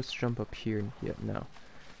I'm supposed to jump up here yet, no. I'm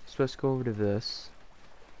supposed to go over to this.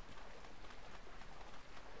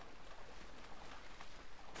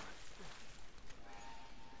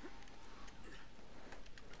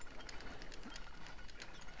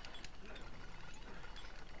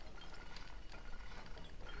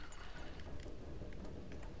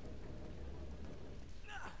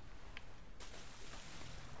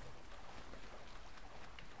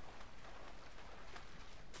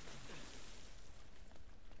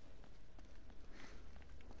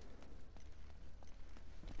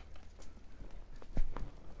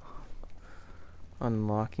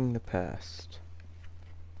 Unlocking the past.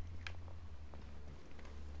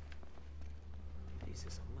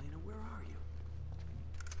 Jesus, Elena, where are you?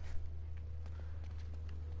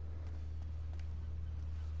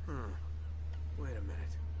 Wait a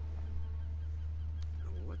minute.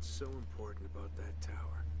 Now, what's so important about that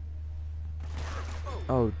tower?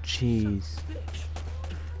 Oh, jeez. Bitch.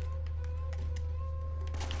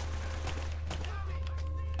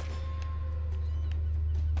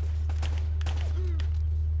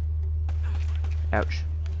 Ouch.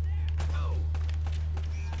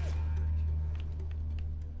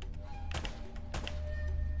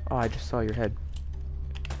 Oh, I just saw your head.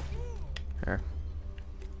 There.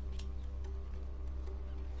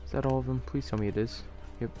 Is that all of them? Please tell me it is.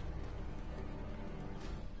 Yep.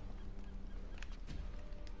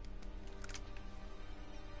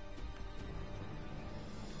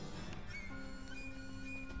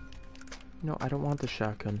 No, I don't want the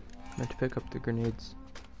shotgun. I meant to pick up the grenades.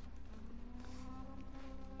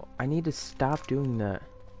 I need to stop doing that.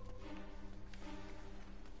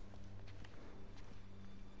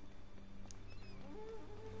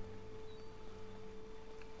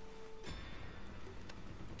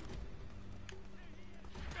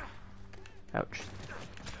 Ouch.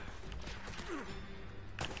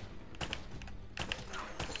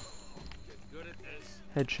 Get good at this.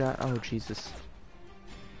 Headshot. Oh, Jesus.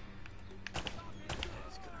 It's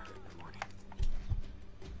gonna hurt in the morning.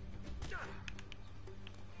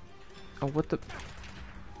 Oh, what the...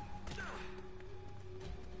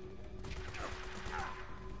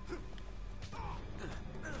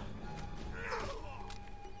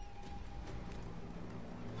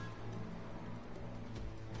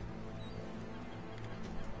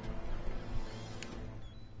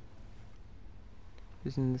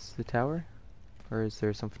 Isn't this the tower? Or is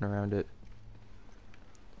there something around it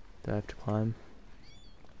that I have to climb?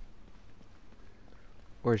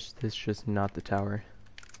 Or is this just not the tower?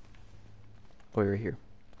 Oh, right here.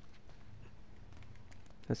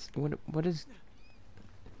 That's... What is...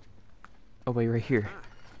 Oh, wait, right here.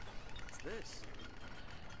 What's this?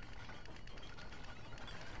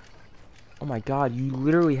 Oh my god, you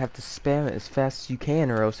literally have to spam it as fast as you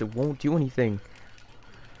can or else it won't do anything.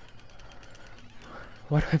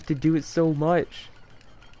 Why do I have to do it so much?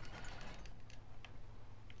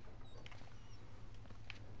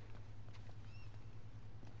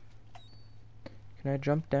 Can I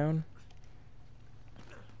jump down?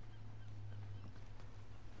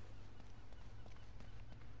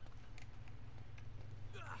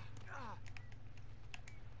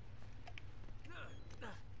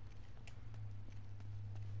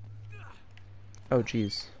 Oh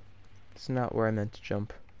jeez. It's not where I meant to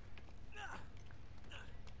jump.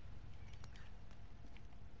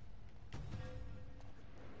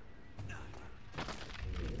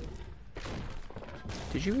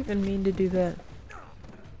 Did you even mean to do that?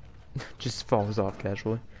 Just falls off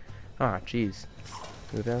casually. Ah, jeez.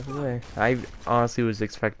 Move out of the way. I honestly was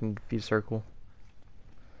expecting it to be a circle.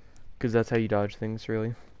 Because that's how you dodge things,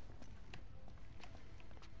 really.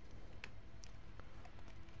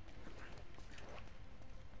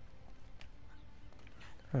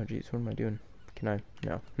 Oh, jeez, what am I doing? Can I?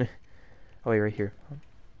 No. Oh, wait, right here.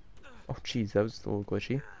 Oh, jeez, that was a little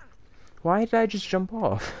glitchy. Why did I just jump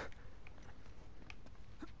off?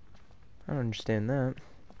 I don't understand that.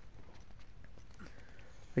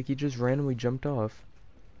 Like, he just randomly jumped off.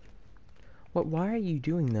 What? Why are you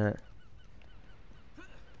doing that?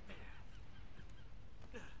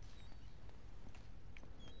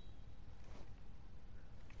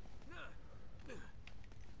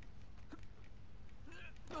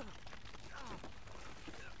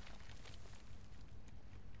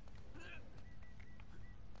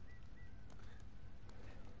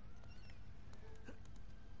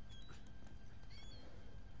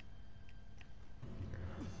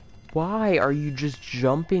 Why are you just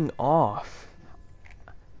jumping off?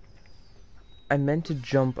 I meant to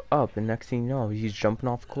jump up, and next thing you know, he's jumping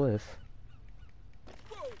off a cliff.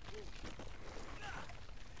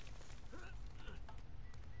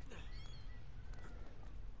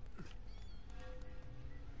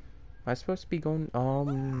 Am I supposed to be going,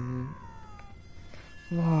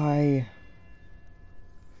 why?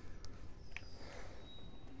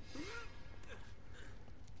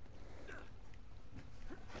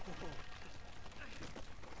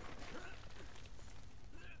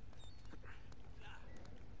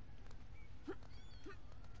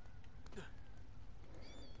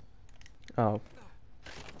 Oh.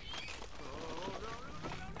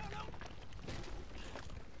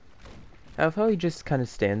 I love how he just kind of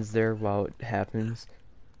stands there while it happens.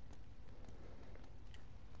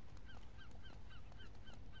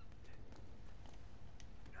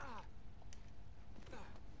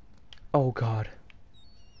 Oh god.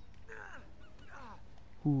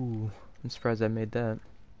 Ooh, I'm surprised I made that.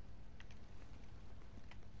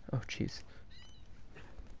 Oh jeez.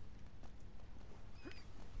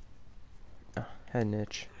 Oh, had an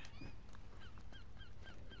itch.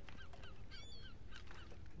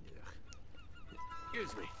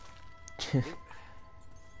 Excuse me.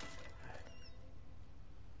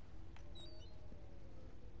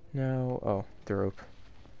 No, oh, the rope.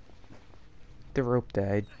 The rope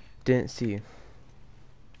that I didn't see.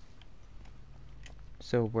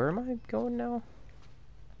 So where am I going now?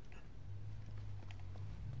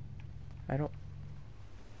 I don't...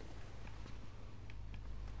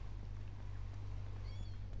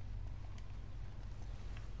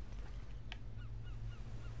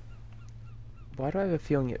 Why do I have a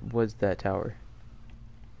feeling it was that tower?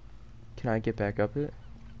 Can I get back up it?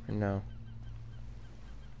 Or no?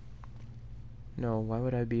 No, why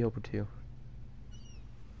would I be able to?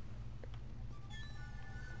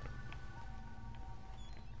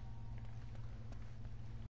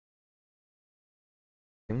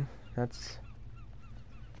 That's...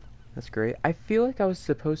 That's great. I feel like I was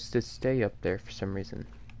supposed to stay up there for some reason.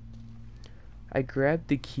 I grabbed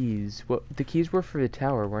the keys. Well, the keys were for the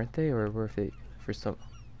tower, weren't they? Or were they for some...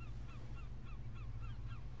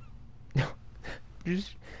 No.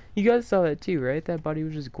 Just... You guys saw that too, right? That body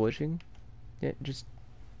was just glitching. It just...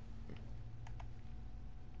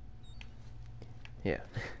 Yeah.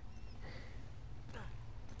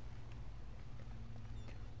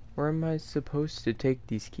 Where am I supposed to take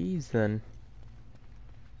these keys then?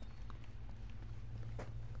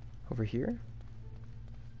 Over here?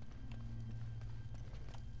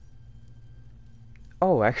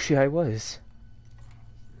 Oh, actually I was.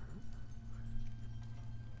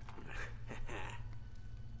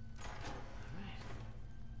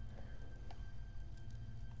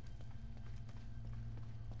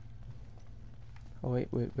 Oh,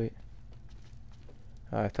 wait.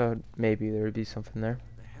 I thought maybe there would be something there.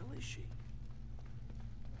 The hell is she?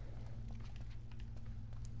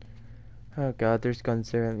 Oh god, there's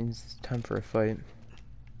guns there. That means it's time for a fight.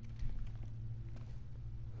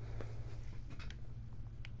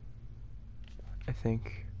 I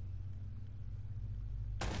think.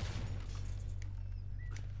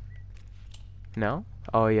 No?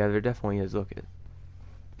 Oh yeah, there definitely is. Look at.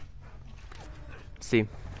 See.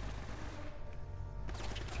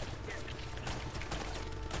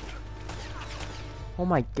 Oh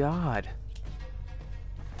my god.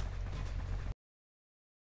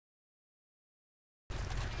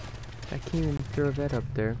 I can't even throw that up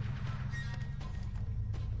there.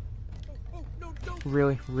 Oh, no, don't.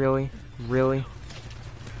 Really?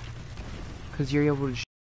 Because you're able to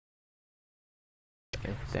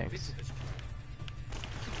thanks.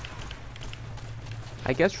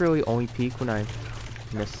 I guess really only peek when I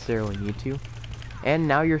necessarily need to. And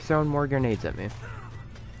now you're throwing more grenades at me.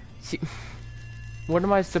 See, what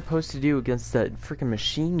am I supposed to do against that freaking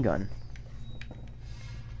machine gun?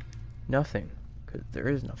 Nothing. Because there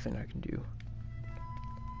is nothing I can do.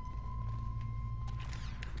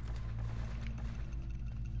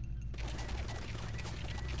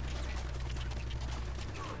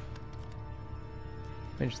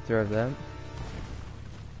 Let me just throw that.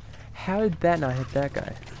 How did that not hit that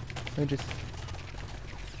guy? Let me just...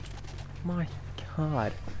 My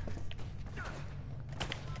god.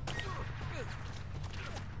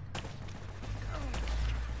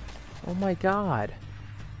 Oh my god.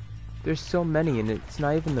 There's so many and it's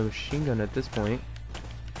not even the machine gun at this point.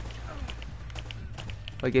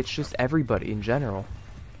 Like, it's just everybody in general.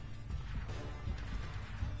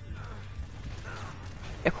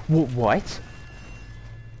 What?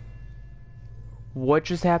 What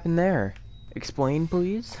just happened there? Explain,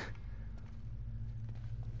 please?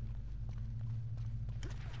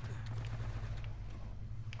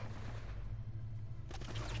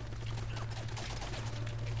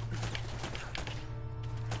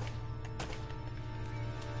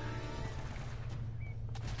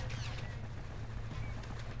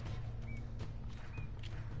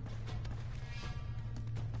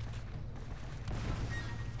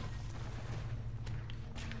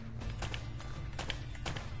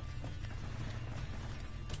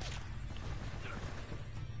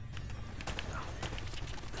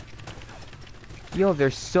 Yo,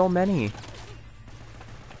 there's so many.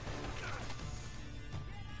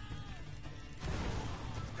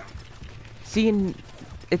 See, and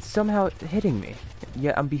it's somehow hitting me.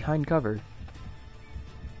 Yeah, I'm behind cover.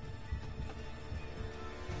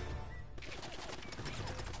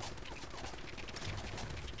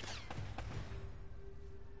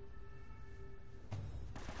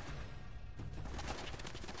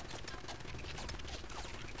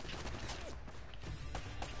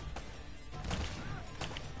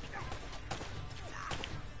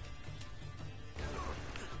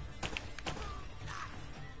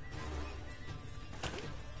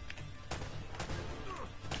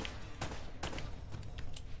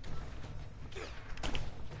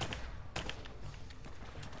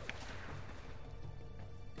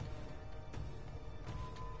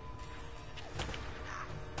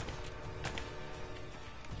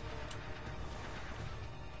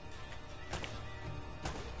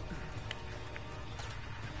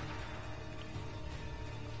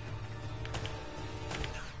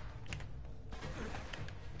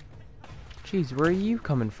 Jeez, where are you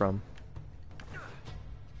coming from?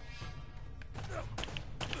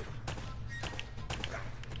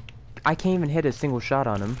 I can't even hit a single shot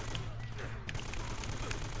on him.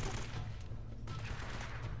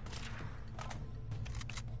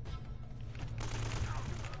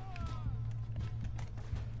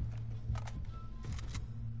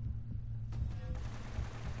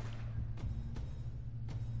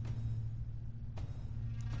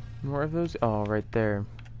 More of those? Oh, right there.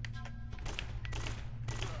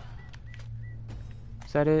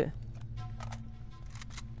 Is that it?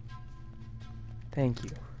 Thank you.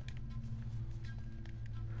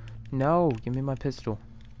 No, give me my pistol.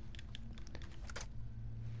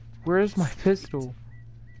 Where's my pistol?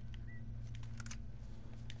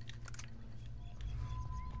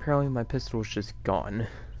 Apparently my pistol is just gone.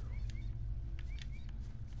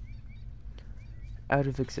 Out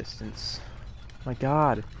of existence. My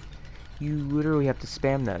god. You literally have to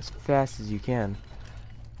spam that as fast as you can.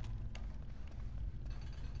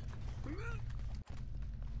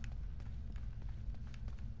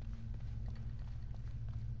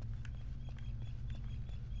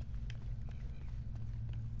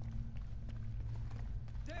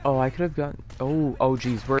 Oh, I could have gotten... Oh,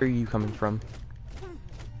 geez, where are you coming from?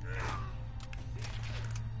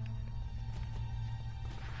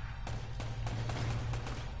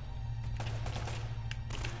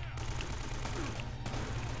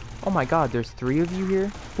 Oh my god, there's 3 of you here?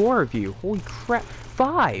 4 of you. Holy crap.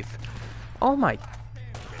 5! Oh my...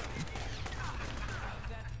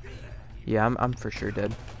 Yeah, I'm for sure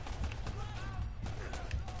dead.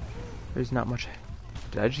 There's not much...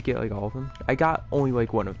 Did I just get like all of them? I got only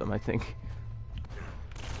like one of them, I think.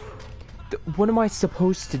 What am I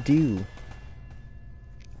supposed to do?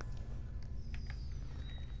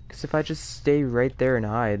 Because if I just stay right there and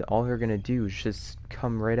hide, all they're gonna do is just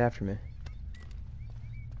come right after me.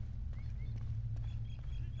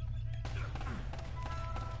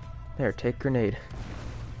 There, take grenade.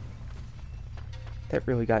 That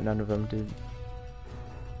really got none of them, dude.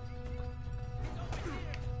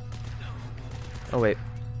 Oh, wait.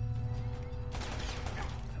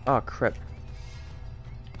 Oh, crap.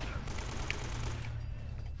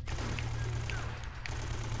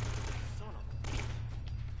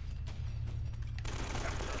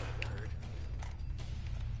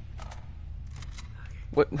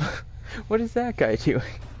 What? What is that guy doing?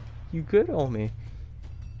 You good, homie?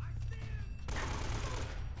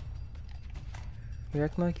 You're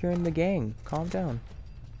acting like you're in the gang. Calm down.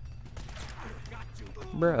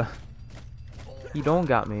 Bruh. You don't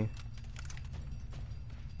got me.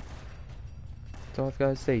 That's all I've got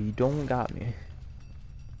to say. You don't got me.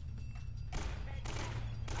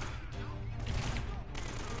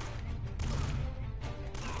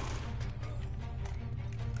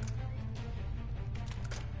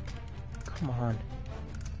 Come on.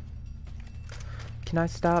 Can I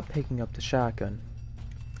stop picking up the shotgun?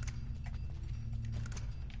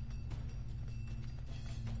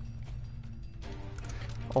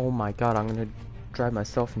 Oh my god, I'm gonna drive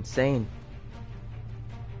myself insane.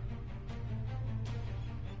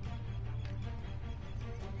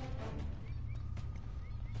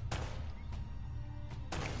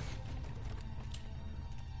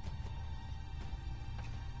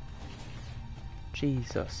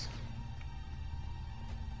 Jesus.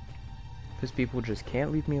 Because people just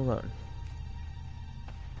can't leave me alone.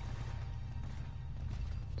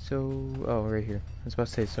 So, oh, right here. I was about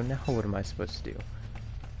to say, so now what am I supposed to do?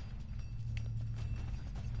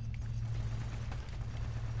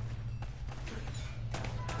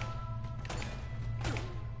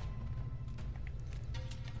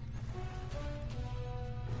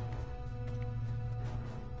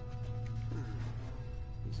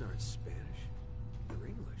 These aren't Spanish. They're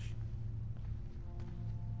English.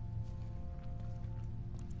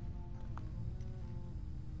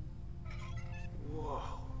 Whoa.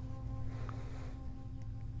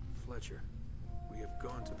 Fletcher, we have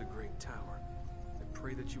gone to the Great Tower. I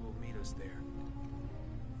pray that you will meet us there.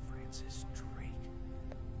 Francis Drake.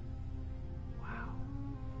 Wow.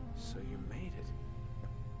 So you made it.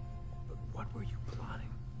 But what were you plotting?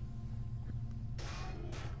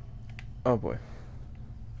 Oh boy.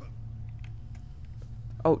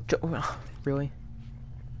 Oh, really?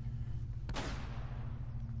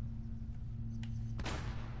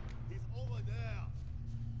 He's over there.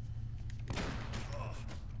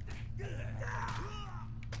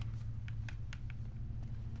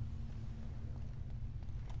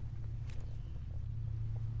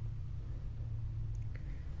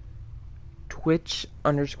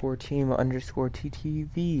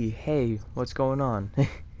 Twitch_team_TTV. Hey, what's going on?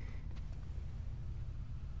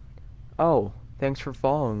 Oh, thanks for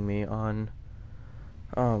following me on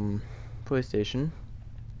PlayStation.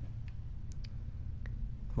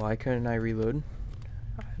 Why couldn't I reload?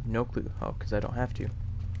 I have no clue. Oh, because I don't have to.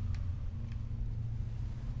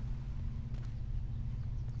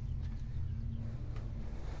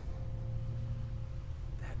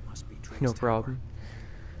 That must be Drake's No tower. problem.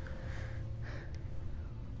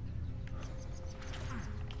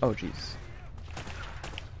 Oh, jeez.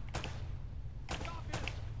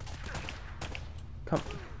 Come.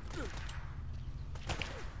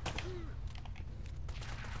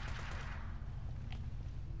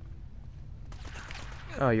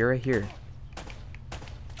 Oh, you're right here.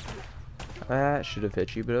 That should have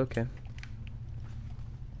hit you, but okay.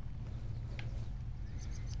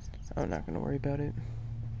 I'm not gonna worry about it.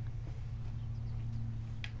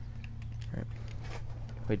 Alright.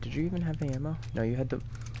 Wait, did you even have the ammo? No, you had the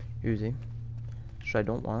Uzi, which I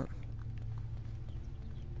don't want.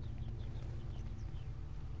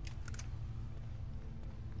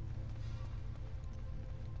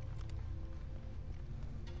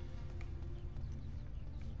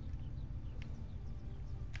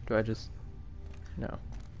 Do I just... No.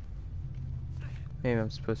 Maybe I'm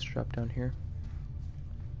supposed to drop down here.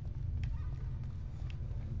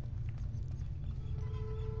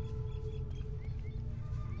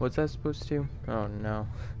 What's that supposed to? Oh no.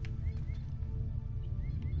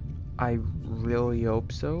 I really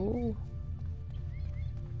hope so.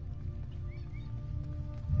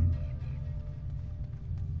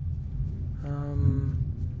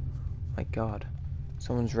 My god.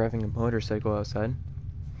 Someone's driving a motorcycle outside.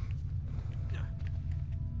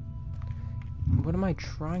 What am I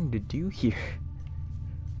trying to do here?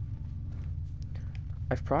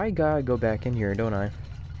 I've probably gotta go back in here, don't I?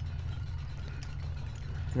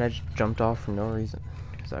 And I just jumped off for no reason.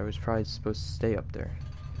 Because I was probably supposed to stay up there.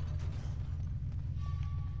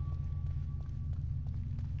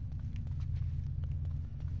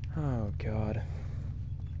 Oh god.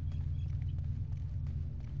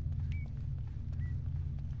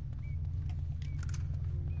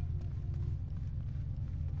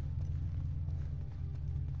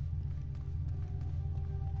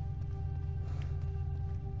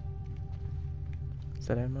 Is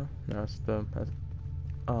that ammo? No, it's the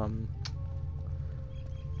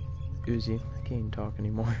Uzi. I can't even talk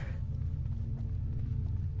anymore.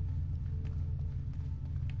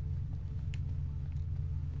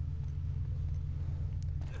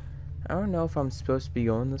 I don't know if I'm supposed to be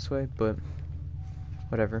going this way, but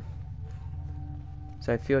whatever.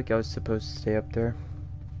 So I feel like I was supposed to stay up there.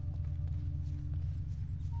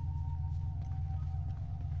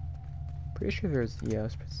 Pretty sure there's, yeah, I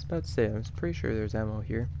was about to say, I was pretty sure there's ammo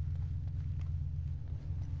here.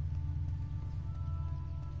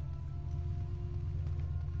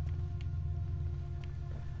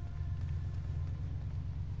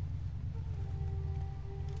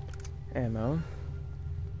 Ammo.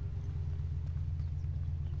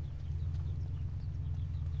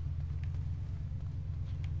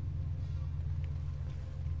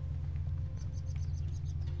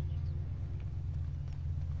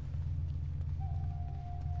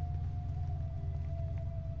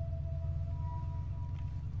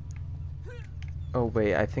 Oh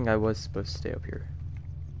wait, I think I was supposed to stay up here.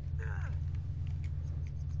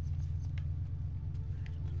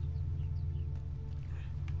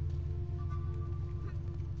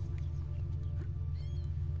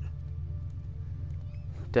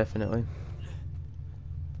 Definitely.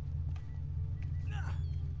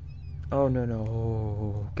 Oh no no,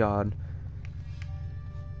 oh god.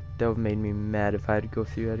 That would have made me mad if I had to go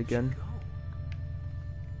through that again.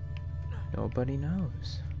 Nobody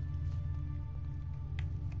knows.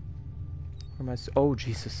 Where am I oh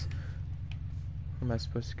Jesus. Where am I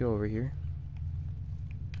supposed to go? Over here?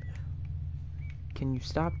 Can you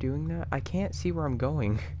stop doing that? I can't see where I'm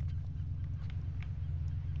going.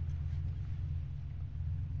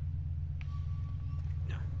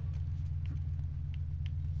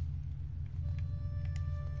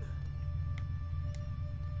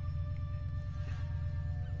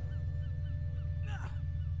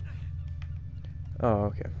 Oh,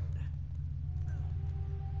 okay.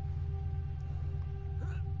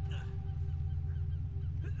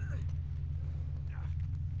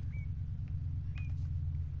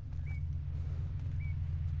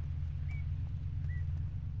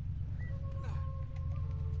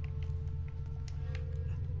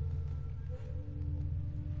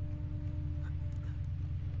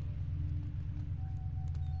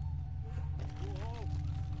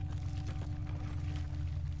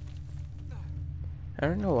 I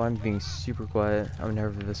don't know why I'm being super quiet. I'm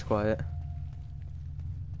never this quiet.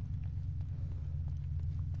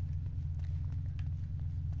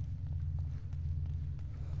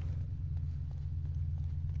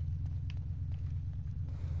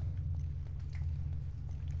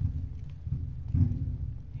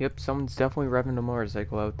 Yep, someone's definitely revving a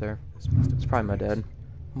motorcycle out there. This must have It's been probably my Drake's. dad.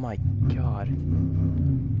 Oh my god.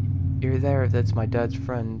 You're there, that's my dad's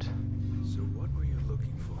friend. So what were you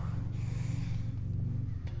looking for?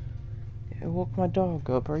 I woke my dog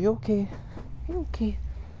up. Are you okay? Are you okay?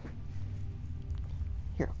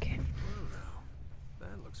 You're okay. Well now,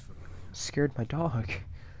 that looks familiar. Scared my dog.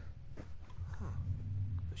 Huh.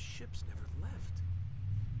 The ship's never left.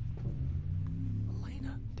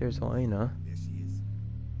 Elena. There's Elena. There she is.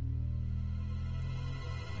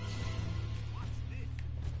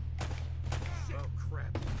 Oh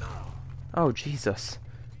crap. No. Oh, Jesus.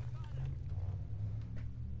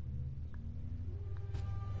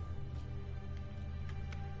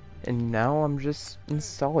 And now I'm just in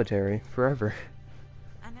solitary forever.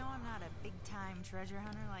 I know I'm not a big-time treasure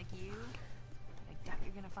hunter like you. I doubt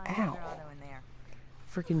you're gonna find Ow. another auto in there.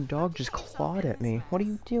 Freaking dog just clawed at me. What are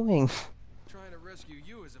you doing? Trying to rescue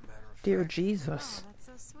you as a matter of Dear fact. Jesus. Oh, that's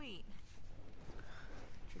so sweet.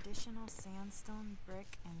 Traditional sandstone,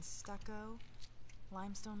 brick, and stucco.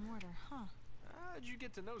 Limestone mortar, huh? How'd you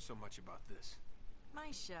get to know so much about this?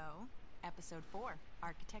 My show, episode 4,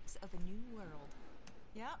 Architects of a New World.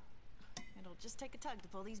 Yep. It'll just take a tug to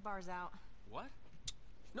pull these bars out. What?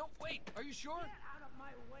 No, wait, are you sure? Out of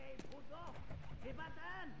my way, puto! Hey,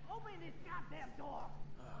 Batan, open this goddamn door!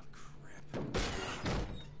 Oh, crap.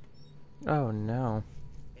 Oh no.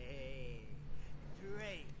 Hey,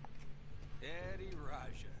 Drake. Eddie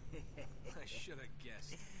Raja. I should have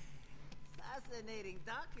guessed. Fascinating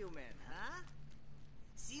document, huh?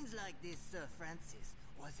 Seems like this Sir Francis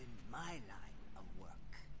was in my line of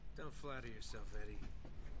work. Don't flatter yourself, Eddie.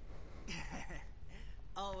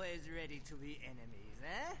 Always ready to be enemies,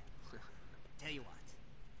 eh? Tell you what,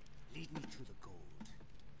 lead me to the gold,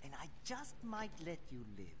 and I just might let you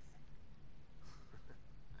live.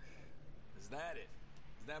 Is that it?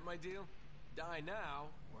 Is that my deal? Die now,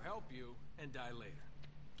 or help you, and die later.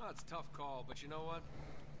 Oh, it's a tough call, but you know what?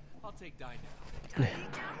 I'll take die now.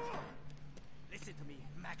 Listen to me,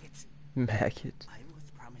 maggot. Maggot. I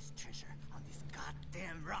was promised treasure on this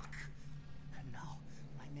goddamn rock. And now,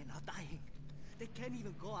 my men are dying. They can't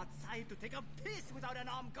even go outside to take a piss without an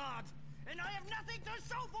armed guard. And I have nothing to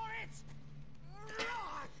show for it!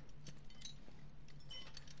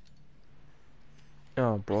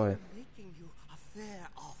 Oh boy. I'm making you a fair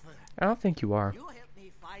offer. I don't think you are. You help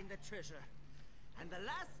me find the treasure. And the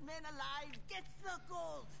last man alive gets the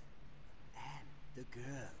gold. And the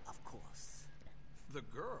girl, of course. The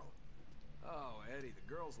girl? Oh, Eddie,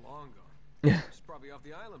 the girl's long gone. She's probably off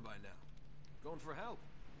the island by now. Going for help.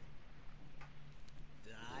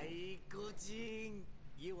 Daikujin,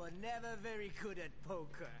 you were never very good at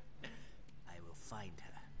poker. I will find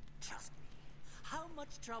her. Trust me. How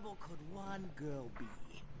much trouble could one girl be?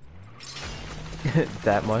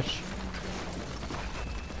 That much.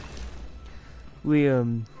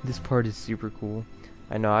 This part is super cool.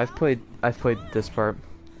 I know, I've played this part.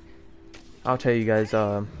 I'll tell you guys,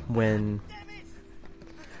 when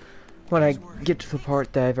I get to the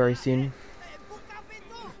part that I've already seen.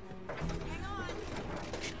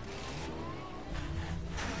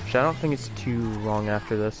 Which I don't think it's too long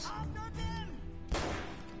after this.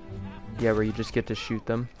 Yeah, where you just get to shoot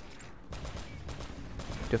them.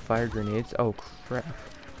 To fire grenades. Oh crap.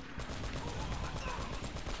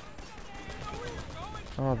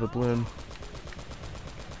 Oh, the bloom.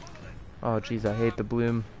 Oh jeez, I hate the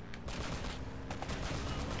bloom.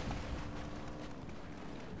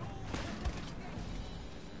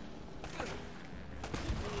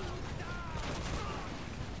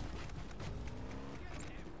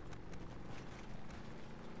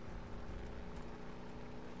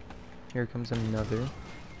 Here comes another.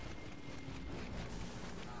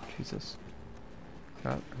 Jesus.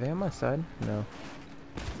 Are they on my side? No.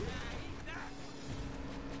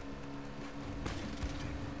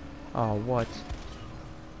 Oh, what?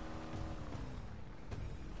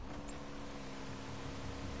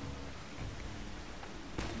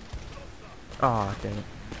 Oh, dang it.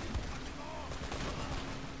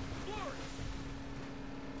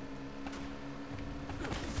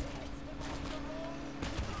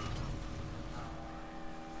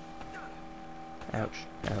 Ouch,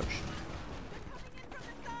 ouch.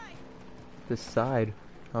 This side?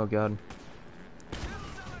 Oh god.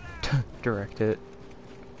 Direct hit.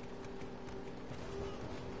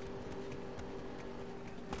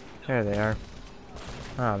 There they are.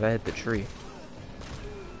 Ah, they hit the tree.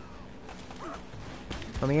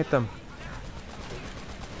 Let me hit them.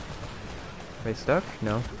 Are they stuck?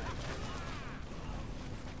 No.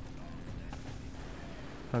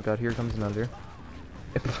 Oh god, here comes another.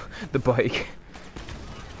 The bike.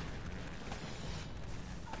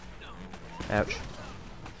 Ouch.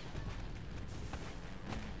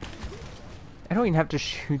 I don't even have to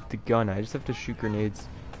shoot the gun, I just have to shoot grenades.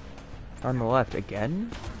 On the left, again?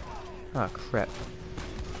 Ah, crap.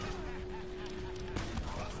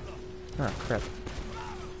 Ah, crap.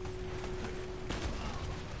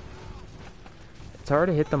 It's hard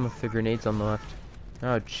to hit them with the grenades on the left.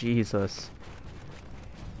 Oh, Jesus.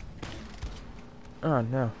 Oh,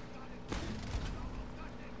 no.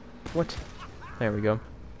 What? There we go.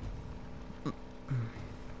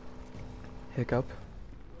 Hiccup.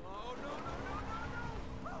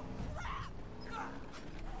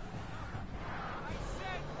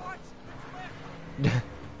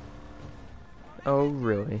 Oh,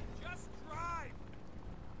 really?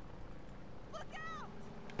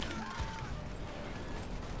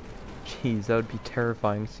 Jeez, that would be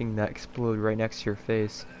terrifying, seeing that explode right next to your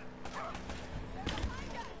face.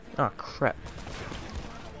 Oh, crap.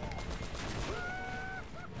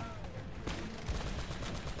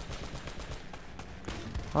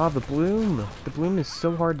 Ah, the bloom! The bloom is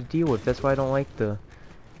so hard to deal with, that's why I don't like the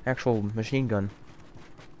actual machine gun.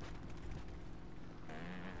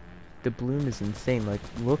 The bloom is insane, like,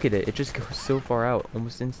 look at it, it just goes so far out,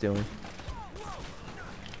 almost instantly.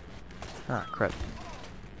 Ah, crap.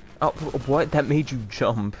 Oh, what? That made you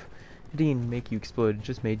jump. It didn't even make you explode, it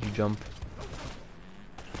just made you jump.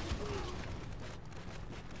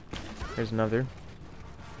 There's another.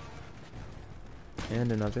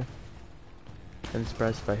 And another. I'm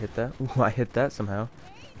surprised if I hit that. Ooh, I hit that somehow.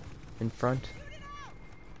 In front.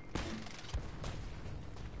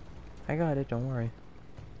 I got it, don't worry.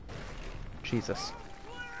 Jesus.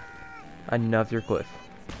 Another cliff.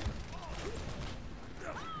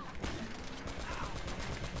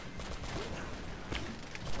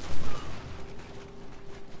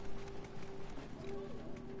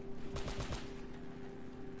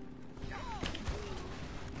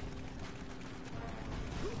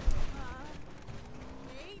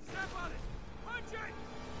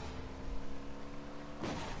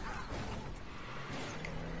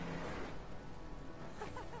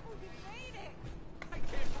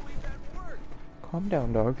 Calm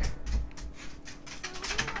down, dog.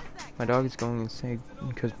 My dog is going insane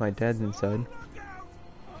because my dad's inside.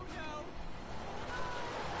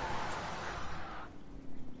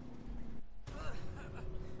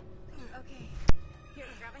 Okay, here,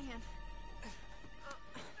 grab my hand.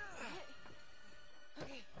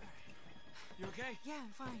 Okay. You okay? Yeah, I'm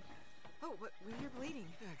fine. Oh, but you're bleeding.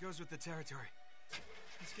 Yeah, it goes with the territory.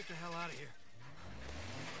 Let's get the hell out of here.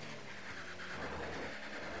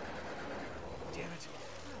 Damn it.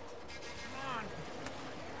 Come on.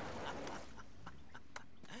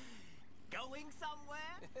 Going somewhere?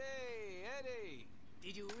 Hey, Eddie.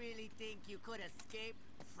 Did you really think you could escape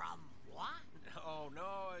from what? Oh,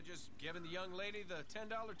 no, just giving the young lady the $10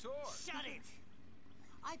 tour. Shut it!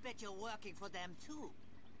 I bet you're working for them too.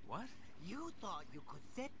 What? You thought you could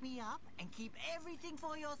set me up and keep everything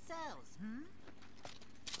for yourselves, hmm?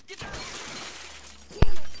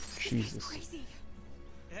 Damn it! Jesus. Crazy.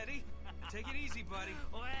 Eddie, take it easy, buddy.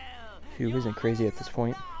 Well, Who isn't crazy at this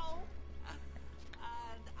point? now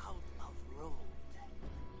and out of road.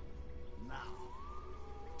 Now,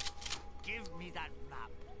 give me that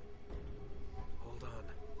map. Hold on.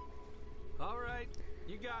 All right,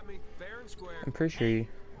 you got me, fair and square. I'm pretty sure you...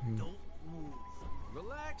 Don't move.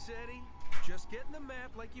 Relax, Eddie. Just getting the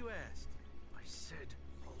map like you asked. I said,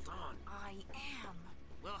 hold on. I am.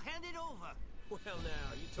 Well, hand it over. Well,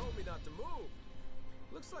 now, you told me not to move.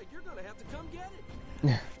 Looks like you're gonna have to come get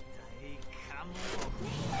it.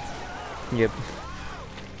 Yep.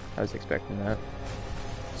 I was expecting that.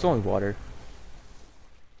 It's only water.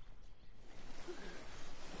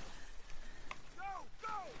 Go, go!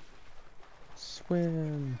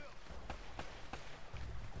 Swim.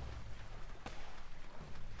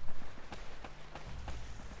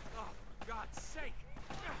 Oh, God's sake!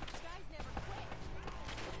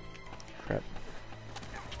 Crap.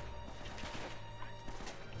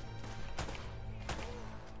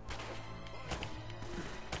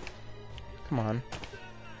 Come on.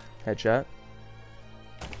 Headshot.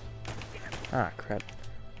 Ah, crap.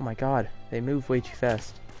 Oh my god, they move way too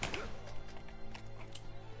fast.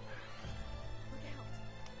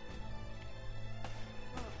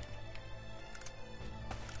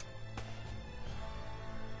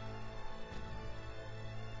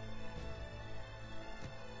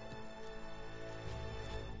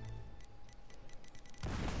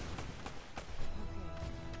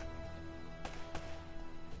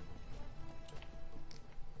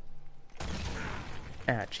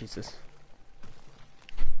 Ah, Jesus.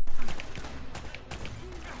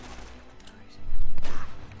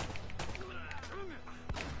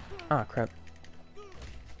 Ah, crap.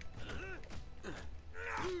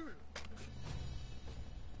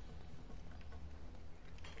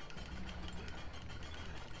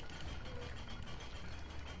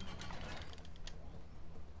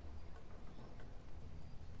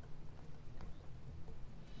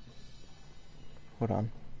 Hold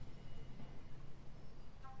on.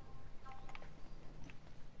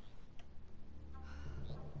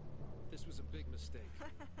 This was a big mistake.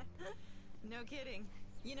 No kidding.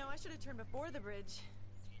 You know, I should have turned before the bridge.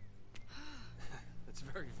 That's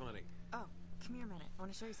very funny. Oh, come here a minute. I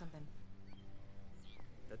want to show you something.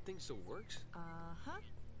 That thing still works? Uh-huh.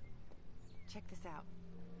 Check this out.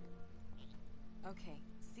 Okay,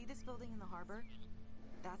 see this building in the harbor?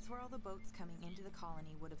 That's where all the boats coming into the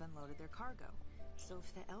colony would have unloaded their cargo. So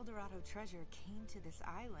if the El Dorado treasure came to this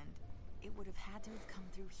island, it would have had to have come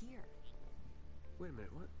through here. Wait a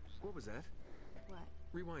minute, what? What was that? What?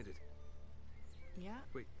 Rewind it. Yeah?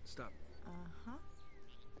 Wait, stop. Uh-huh.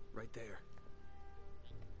 Right there.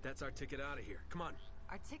 That's our ticket out of here. Come on.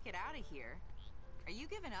 Our ticket out of here? Are you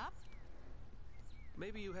giving up?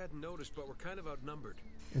 Maybe you hadn't noticed, but we're kind of outnumbered.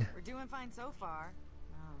 We're doing fine so far.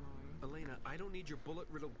 Elena, I don't need your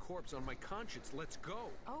bullet-riddled corpse on my conscience. Let's go.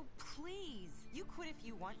 Oh, please. You quit if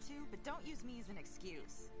you want to, but don't use me as an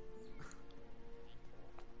excuse.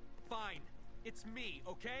 Fine. It's me,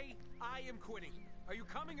 okay? I am quitting. Are you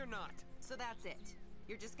coming or not? So that's it.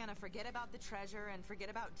 You're just gonna forget about the treasure and forget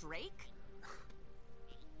about Drake?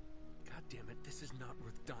 God damn it, this is not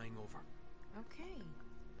worth dying over. Okay.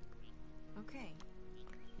 Okay.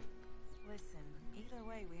 Listen, either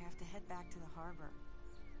way, we have to head back to the harbor.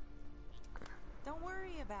 Don't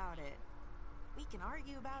worry about it. We can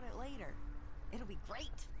argue about it later. It'll be great.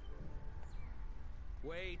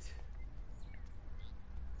 Wait.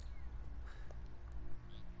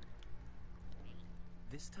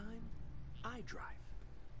 This time, I drive.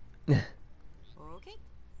 Okay.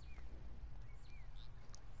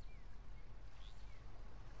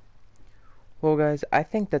 Well, guys, I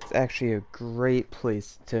think that's actually a great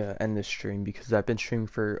place to end this stream because I've been streaming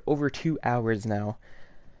for over 2 hours now.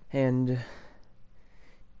 And,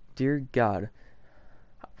 dear God,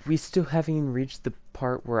 we still haven't even reached the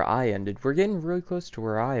part where I ended. We're getting really close to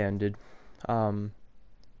where I ended when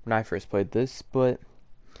I first played this. But,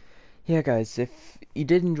 yeah, guys, if you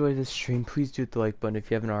did enjoy this stream, please do hit the like button.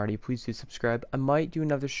 If you haven't already, please do subscribe. I might do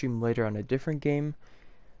another stream later on a different game.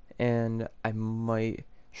 And I might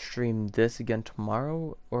stream this again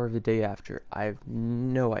tomorrow or the day after. I have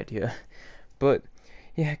no idea. But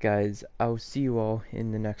yeah, guys, I'll see you all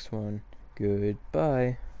in the next one.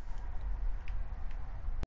 Goodbye.